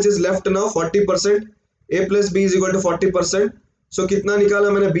के how much is left now? 40%. A plus B is equal to 40%. So कितना निकाला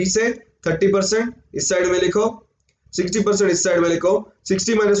मैंने B से? 30%. इस side में लिखो, 60% इस साइड में लिखो.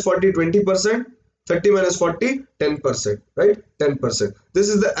 60 minus 40, 20%. 30 minus 40, 10%, right? 10%. This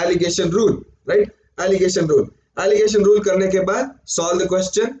is the allegation rule, right? Allegation rule. Allegation rule करने के बाद solve the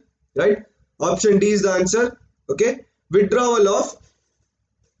question, right? Option D is the answer. Okay. Withdrawal of,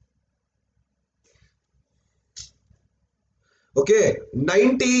 okay,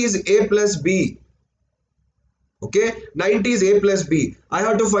 90 is A plus B. Okay, 90 is A plus B. I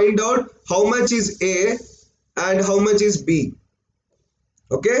have to find out how much is A and how much is B.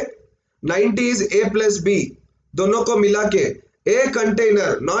 Okay, 90 is A plus B. दोनों को मिला के A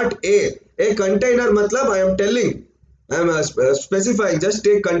container, not A container मतलब I am telling, I am specifying, just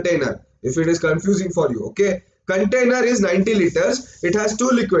take container if it is confusing for you. Okay, container is 90 liters. It has two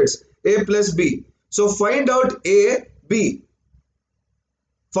liquids, A plus B. So find out A, B.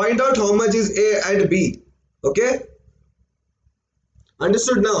 Find out how much is A and B. Okay,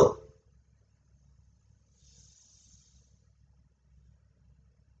 understood now?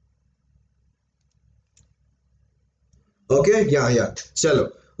 Okay, yeah.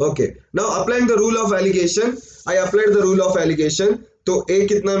 Chalo. Okay, now applying the rule of allegation. I applied the rule of allegation. तो A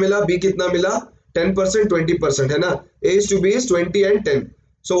कितना मिला, B कितना मिला? 10%, 20% है ना? A is to B is 20 and 10.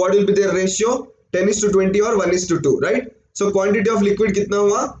 So what will be their ratio? 10 is to 20 or 1 is to 2, right? So quantity of liquid कितना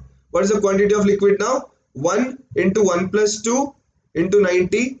हुआ? What is the quantity of liquid now? 1 into 1 plus 2 into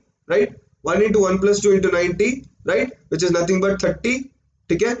 90, right? 1 into 1 plus 2 into 90, right? Which is nothing but 30,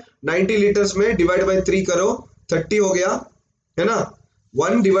 ठीक है? 90 liters में divide by 3 करो, 30 हो गया, है ना?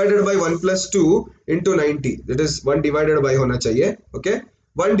 1 divided by 1 plus 2 into 90, that is 1 divided by होना चाहिए, okay?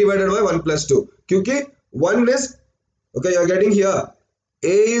 1 divided by 1 plus 2, क्योंकि 1 is, okay, you are getting here,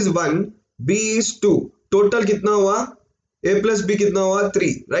 A is 1, B is 2, total कितना हुआ? A plus B कितना हुआ?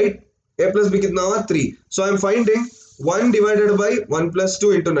 3, right? A plus B कितना हुआ? 3. So I am finding 1 divided by 1 plus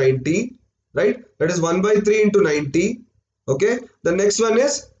 2 into 90, right? That is 1 by 3 into 90, okay? The next one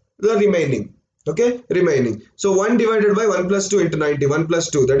is the remaining, okay? Remaining. So 1 divided by 1 plus 2 into 90, 1 plus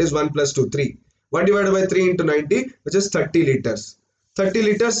 2, that is 1 plus 2, 3. 1 divided by 3 into 90, which is 30 liters. 30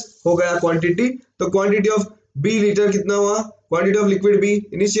 liters हो गया quantity. तो quantity of B liter कितना हुआ? Quantity of liquid B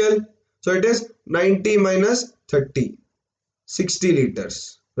initial. So it is 90 minus 30, 60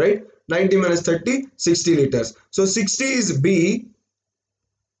 liters, right? 90 minus 30, 60 liters. So 60 is B,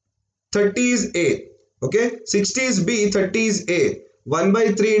 30 is A. Okay, 60 is B, 30 is A. 1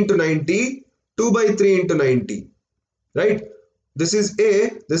 by 3 into 90, 2 by 3 into 90, right? This is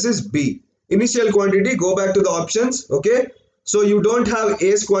A, this is B. Initial quantity, go back to the options, okay? So you don't have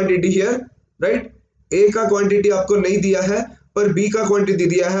A's quantity here, right? A का quantity आपको नहीं दिया है, पर B का quantity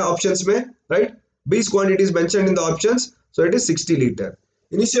दिया है options में, right? B's quantity is mentioned in the options, so it is 60 liter.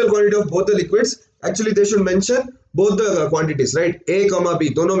 Initial quantity of both the liquids, actually they should mention both the quantities, right? A, B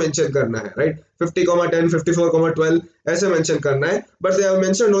दोनों mention करना है, right? 50, 10, 54, 12 ऐसे mention करना है, but they have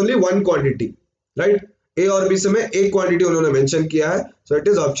mentioned only one quantity, right? A और B में एक quantity उन्होंने mention किया है, so it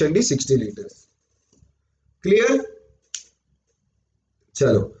is option D 60 liters. Clear?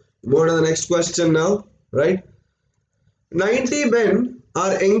 चलो, move on to the next question now, right? 90 men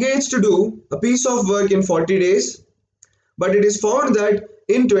are engaged to do a piece of work in 40 days, but it is found that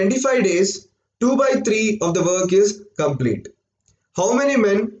in 25 days, 2 by 3 of the work is complete. How many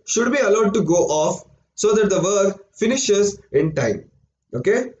men should be allowed to go off so that the work finishes in time?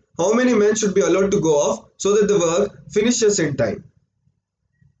 Okay? How many men should be allowed to go off so that the work finishes in time?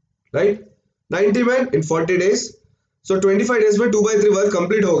 Right? 90 men in 40 days. So 25 days में 2 by 3 work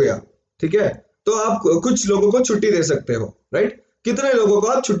complete हो गया. ठीक है, तो आप कुछ लोगों को छुट्टी दे सकते हो, राइट? कितने लोगों को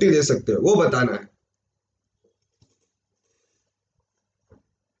आप छुट्टी दे सकते हो वो बताना है.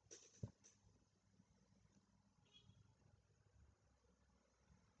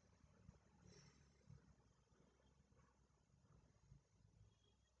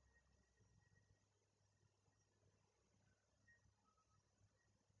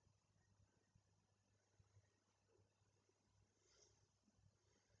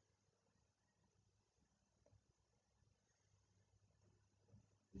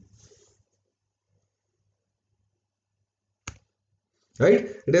 Right?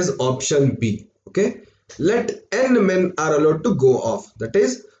 It is option B. Okay. Let n men are allowed to go off. That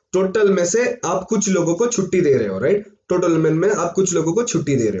is, total में से आप कुछ लोगों को छुट्टी दे रहे हो, right? Total men में आप कुछ लोगों को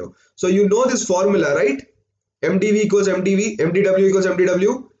छुट्टी दे रहे हो. So you know this formula, right? MDV equals MDV, MDW equals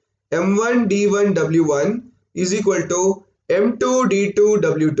MDW. M1 D1 W1 is equal to M2 D2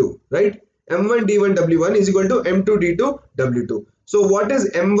 W2, right? M1 D1 W1 is equal to M2 D2 W2. So what is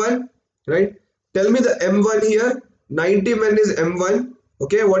M1, right? Tell me the M1 here. 90 men is M1.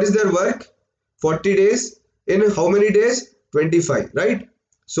 Okay, what is their work? 40 days. In how many days? 25, right?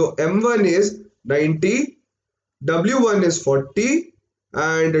 So M1 is 90, W1 is 40,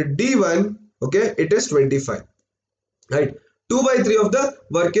 and D1, okay, it is 25, right? 2 by 3 of the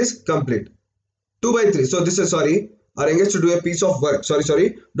work is complete. 2 by 3. So this is, sorry, are engaged to do a piece of work.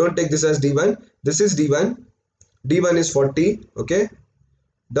 Sorry, don't take this as D1. This is D1. D1 is 40, okay.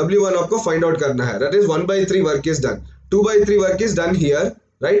 W1 आपको find out करना है. That is 1 by 3 work is done. 2 by 3 work is done here,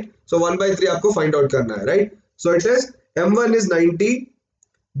 right? So 1 by 3 आपको find out करना है, right? So it is M1 is 90,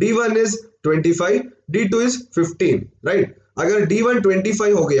 D1 is 25, D2 is 15, right? अगर D1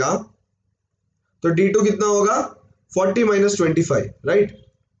 25 हो गया तो D2 कितना होगा? 40 minus 25, right?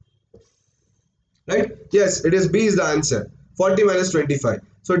 Right? Yes, it is B is the answer. 40 minus 25.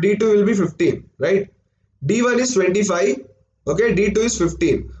 So D2 will be 15, right? D1 is 25. Okay, D2 is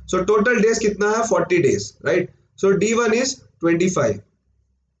 15. So total days कितना है? 40 days, right? So D1 is 25,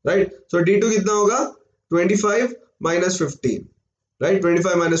 right? So D2 कितना होगा? 25 minus 15, right?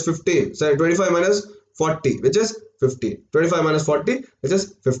 25 minus 15. Sorry, 25 minus 40, which is 15. 25 minus 40, which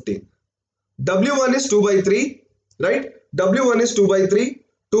is 15. W1 is 2 by 3, right? W1 is 2 by 3.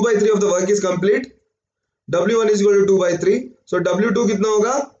 2 by 3 of the work is complete. W1 is equal to 2 by 3. So W2 कितना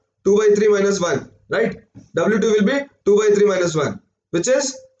होगा? 2 by 3 minus 1, right? W2 will be 2 by 3 minus 1, which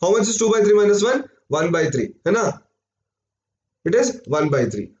is, how much is 2 by 3 minus 1? 1 by 3, है ना? It is 1 by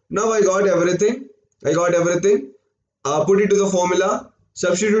 3. Now I got everything. Put it to the formula.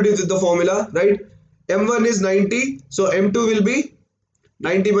 Substitute it with the formula, right? M1 is 90. So M2 will be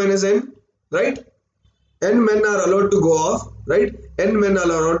 90 minus N, right? N men are allowed to go off, right? N men are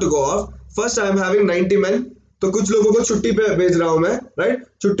allowed to go off. First I am having 90 men. तो कुछ लोगों को छुट्टी पे भेज रहा हूं मैं, राइट?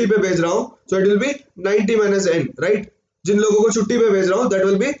 छुट्टी पे भेज रहा हूं. So it will be 90 minus N, right? जिन लोगों को छुट्टी पे भेज रहा हूं, that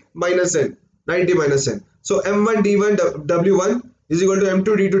will be minus N. 90 minus N. So M1 D1 W1 is equal to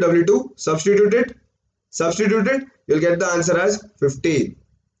M2 D2 W2. Substitute it. You'll get the answer as 15,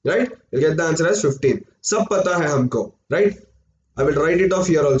 right? You'll get the answer as 15. सब पता है हमको, right? I will write it off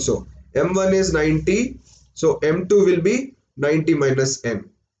here also. M1 is 90. So M2 will be 90 minus N.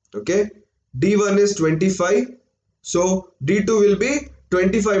 Okay. D1 is 25. So D2 will be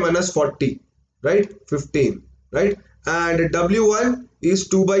 25 minus 40, right? 15, right? And W1 is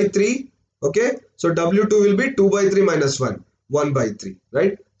 2 by 3. Okay. So W2 will be 2 by 3 minus 1. 1 by 3,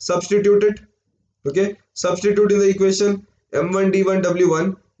 right? Substitute it. Okay. Substitute in the equation. M1 D1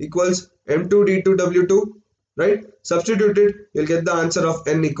 W1 equals M2 D2 W2, right? substitute it, you'll get the answer of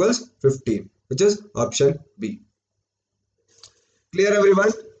n equals 15, which is option B. Clear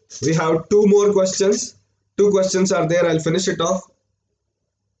everyone? We have two more questions. Two questions are there. I'll finish it off.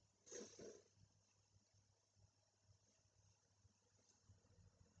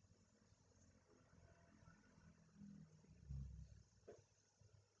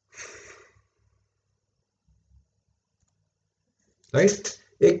 Right?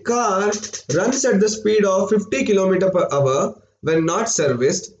 A car runs at the speed of 50 km per hour when not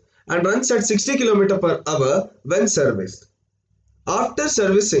serviced and runs at 60 km per hour when serviced. After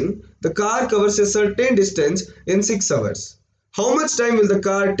servicing, the car covers a certain distance in 6 hours. How much time will the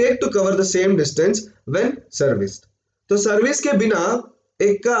car take to cover the same distance when serviced? तो service के बिना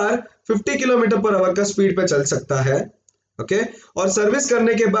एक car 50 km per hour का speed पे चल सकता है, okay, और सर्विस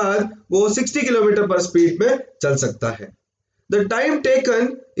करने के बाद वो 60 km पर स्पीड में चल सकता है. The time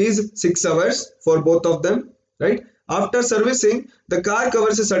taken is 6 hours for both of them, right? After servicing, the car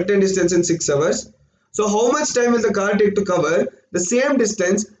covers a certain distance in 6 hours. So how much time will the car take to cover the same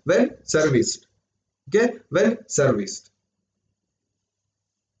distance when serviced? Okay, when serviced.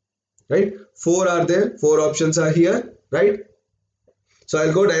 Right? 4 are there, 4 options are here, right? So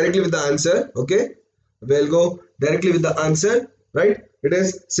I'll go directly with the answer, okay? We'll go directly with the answer, right? It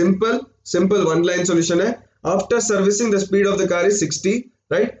is simple one line solution hai. After servicing, the speed of the car is 60,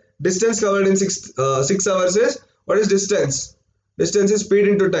 right? Distance covered in 6 hours is, what is distance? Distance is speed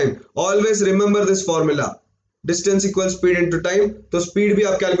into time. Always remember this formula. Distance equals speed into time. So speed भी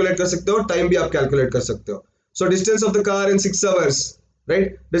आप calculate कर सकते हो, time भी आप calculate कर सकते हो. So distance of the car in 6 hours,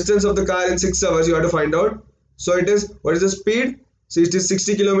 right? Distance of the car in 6 hours you have to find out. So it is, what is the speed? So it is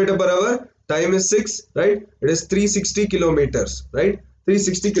 60 km per hour. Time is 6, right? It is 360 kilometers, right?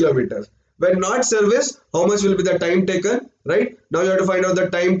 360 kilometers. When not serviced, how much will be the time taken, right? Now you have to find out the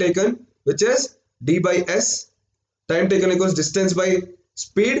time taken, which is d by s. Time taken equals distance by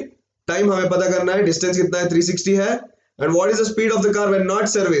speed. Time हमें पता करना है, distance कितना है, 360 है. And what is the speed of the car when not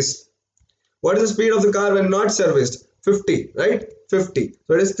serviced? What is the speed of the car when not serviced? 50, right? 50.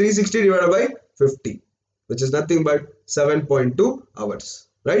 So it is 360 divided by 50, which is nothing but 7.2 hours,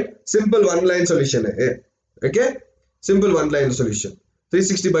 right? Simple one line solution है, okay? Simple one line solution.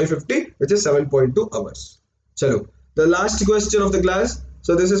 360 by 50, which is 7.2 hours. Chalo. The last question of the class.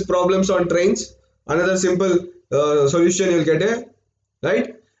 So this is problems on trains. Another simple solution you'll get here,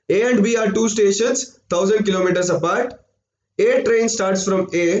 right? A and B are two stations 1000 kilometers apart. A train starts from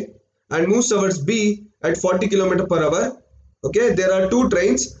A and moves towards B at 40 km per hour. Okay, there are two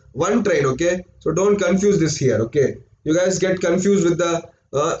trains, one train. Okay, so don't confuse this here. Okay, you guys get confused with the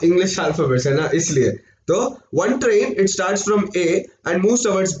English alphabets, है ना, इसलिए. So one train, it starts from A and moves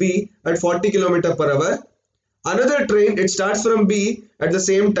towards B at 40 km per hour. Another train, it starts from B at the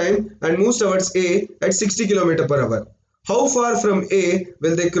same time and moves towards A at 60 km per hour. How far from A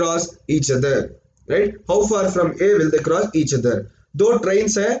will they cross each other? Right? How far from A will they cross each other? दो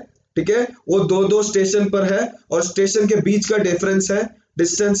trains है, ठीक है, वो दो station पर है और station के बीच का डिफरेंस है,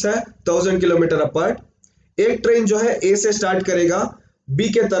 डिस्टेंस है 1000 किलोमीटर अपार्ट. एक ट्रेन जो है A से स्टार्ट करेगा, B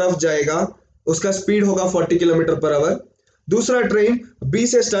के तरफ जाएगा, उसका स्पीड होगा 40 किलोमीटर पर आवर. दूसरा ट्रेन B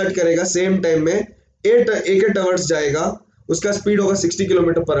से स्टार्ट करेगा, सेम टाइम में A के टवर्ड्स जाएगा, उसका स्पीड होगा 60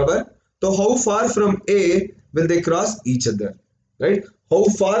 किलोमीटर पर आवर. तो how far from A will they cross each other? Right? How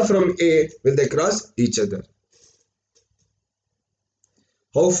far from A will they cross each other?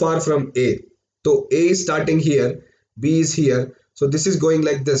 How far from A? So A is starting here, B is here, so this is going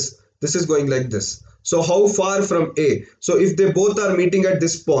like this, this is going like this. So how far from A? So if they both are meeting at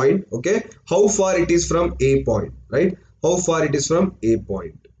this point, okay, how far it is from A point, right? How far it is from A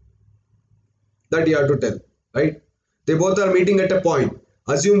point? That you have to tell, right? They both are meeting at a point.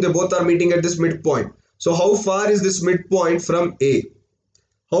 Assume they both are meeting at this midpoint. So how far is this midpoint from A?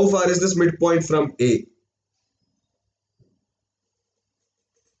 How far is this midpoint from A?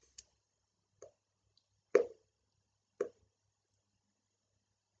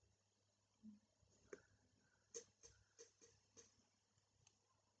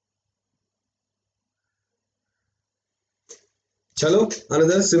 Chalo,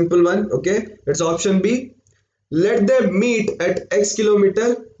 another simple one, okay? It's option B. Let them meet at X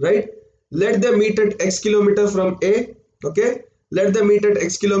kilometer, right? Let them meet at X kilometer from A, okay? Let them meet at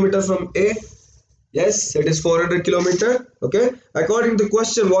X kilometer from A. Yes, it is 400 kilometer, okay? According to the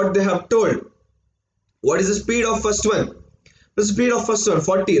question, what they have told. What is the speed of first one? The speed of first one,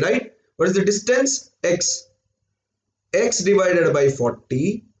 40, right? What is the distance? X. X divided by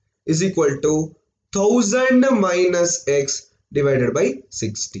 40 is equal to 1000 minus X divided by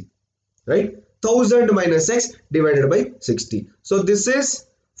 60, right? 1000 minus X divided by 60. So this is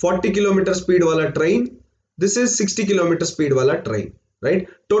 40 kilometer speed wala train. This is 60 kilometer speed wala train, right?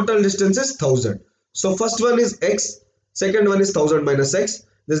 Total distance is 1000. So first one is x, second one is 1000 minus x.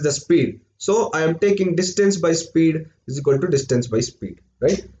 This is the speed. So I am taking distance by speed is equal to distance by speed,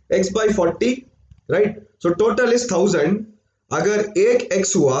 right? X by 40, right? So total is 1000. अगर एक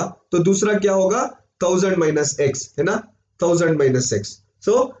x हुआ तो दूसरा क्या होगा? 1000 minus x, है ना? 1000 minus x.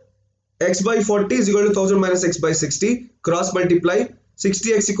 So x by 40 is equal to 1000 minus x by 60. Cross multiply.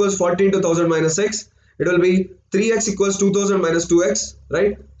 60x equals 40 into 1000 minus x. It will be 3x equals 2000 minus 2x,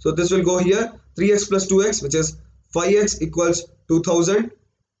 right? So this will go here. 3x plus 2x, which is 5x equals 2000,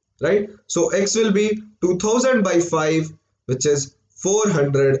 right? So x will be 2000 by 5, which is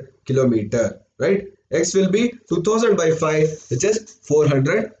 400 kilometer, right? X will be 2000 by 5, which is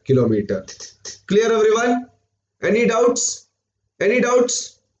 400 kilometer. Clear everyone? Any doubts? Any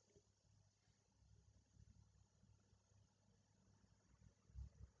doubts?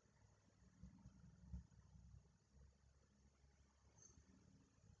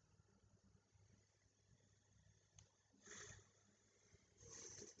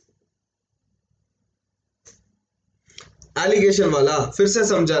 Allegation वाला फिर से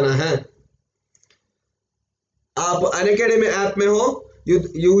समझाना है. आप Unacademy app में हो,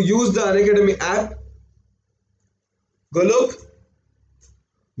 you use the Unacademy app. Golok,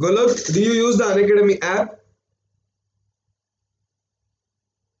 do you use the Unacademy app?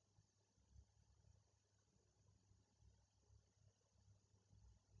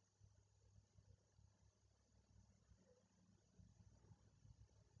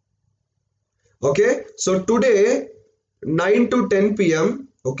 Okay, so today 9 to 10 p.m.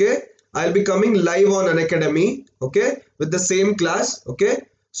 okay, I'll be coming live on Unacademy, okay, with the same class, okay.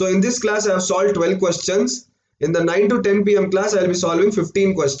 So in this class I have solved 12 questions. In the 9 to 10 p.m. class I'll be solving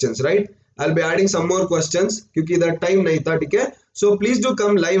 15 questions, right? I'll be adding some more questions क्योंकि इधर time नहीं था, ठीक है. So please do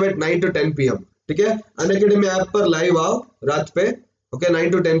come live at 9 to 10 p.m. ठीक है. Unacademy app पर live आओ रात पे, okay,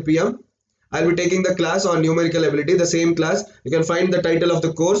 9 to 10 p.m. I'll be taking the class on numerical ability, the same class. You can find the title of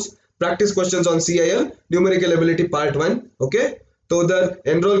the course, practice questions on CIL, numerical ability part 1, okay. तो उधर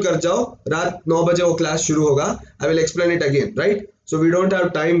enroll कर जाओ. रात 9 बजे वो class शुरू होगा. I will explain it again, right? So we don't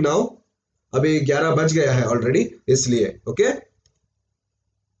have time now. अभी 11 बज गया है already, इसलिए, okay.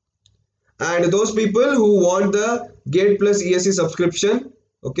 And those people who want the Gate Plus ESC subscription,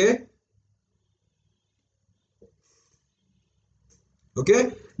 okay,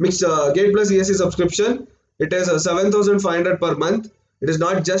 Gate Plus ESC subscription, it is 7,500 per month. It is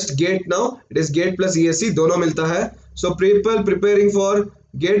not just Gate now, it is Gate Plus ESC, दोनों मिलता है. So people preparing for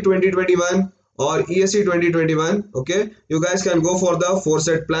Gate 2021 or ESC 2021, okay, you guys can go for the 4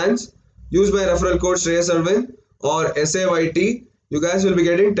 set plans. Use my referral code Shreyas A or SAYT. You guys will be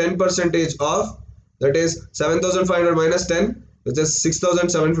getting 10% off. That is 7,500 minus 10, which is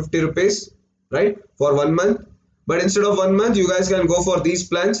 6,750 rupees, right, for 1 month. But instead of 1 month, you guys can go for these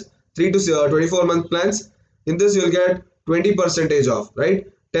plans, 3 to 24 month plans. In this, you'll get 20% off, right?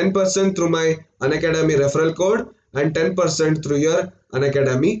 10% through my Unacademy referral code and 10% through your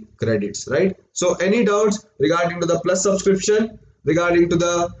Unacademy credits, right? So any doubts regarding to the Plus subscription, regarding to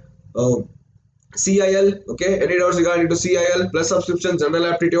the CIL, okay, any doubts regarding to CIL, Plus subscription, general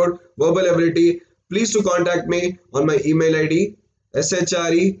aptitude, verbal ability, please to contact me on my email ID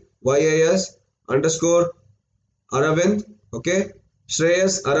SHREYAS_Aravind, okay,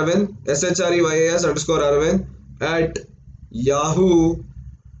 Shreyas Aravind, SHREYAS_Aravind at yahoo.in,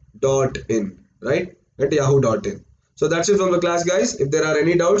 right, at yahoo.in. So that's it from the class, guys. If there are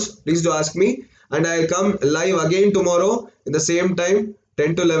any doubts, please do ask me, and I'll come live again tomorrow in the same time,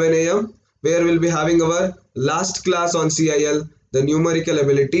 10 to 11 a.m. where we'll be having our last class on CIL, the numerical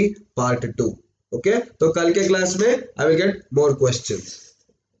ability part 2. Okay, तो कल के class में I will get more questions.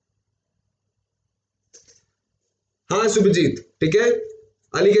 हाँ सुभजीत, ठीक है,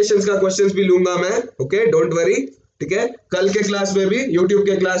 allegations का questions भी लूंगा मैं, ओके, डोंट वरी, ठीक है. कल के क्लास में भी, यूट्यूब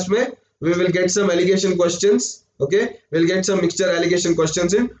के क्लास में we will get some allegation questions, okay, we'll get some mixture allegation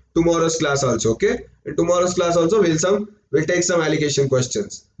questions in tomorrow's class also, okay. In tomorrow's class also we'll take some allegation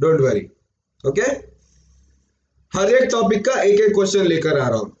questions, don't worry, okay. हर एक topic का एक एक question लेकर आ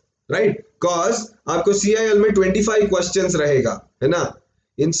रहा हूं, right, cause आपको CIL में 25 questions रहेगा, है ना.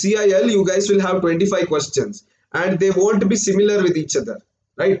 इन CIL you guys will have 25 questions and they won't be similar with each other,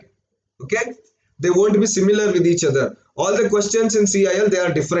 right, okay, they won't be similar with each other. All the questions in CIL they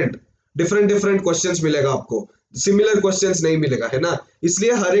are different questions मिलेगा आपको, similar questions नहीं मिलेगा, है ना.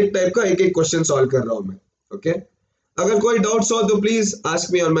 इसलिए हर एक type का एक एक क्वेश्चन सॉल्व कर रहा हूं मैं, ओके. अगर कोई डाउट्स हो तो please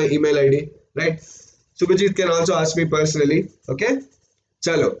ask me on my email ID, right. Subhajit can also ask me personally, okay.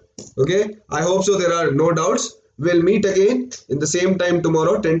 Chalo, okay, I hope so there are no doubts. We'll meet again in the same time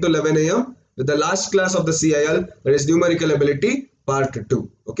tomorrow, 10 to 11 a.m. with the last class of the CIL, that is numerical ability part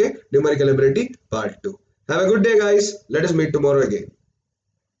 2. Okay, numerical ability part 2. Have a good day, guys. Let us meet tomorrow again.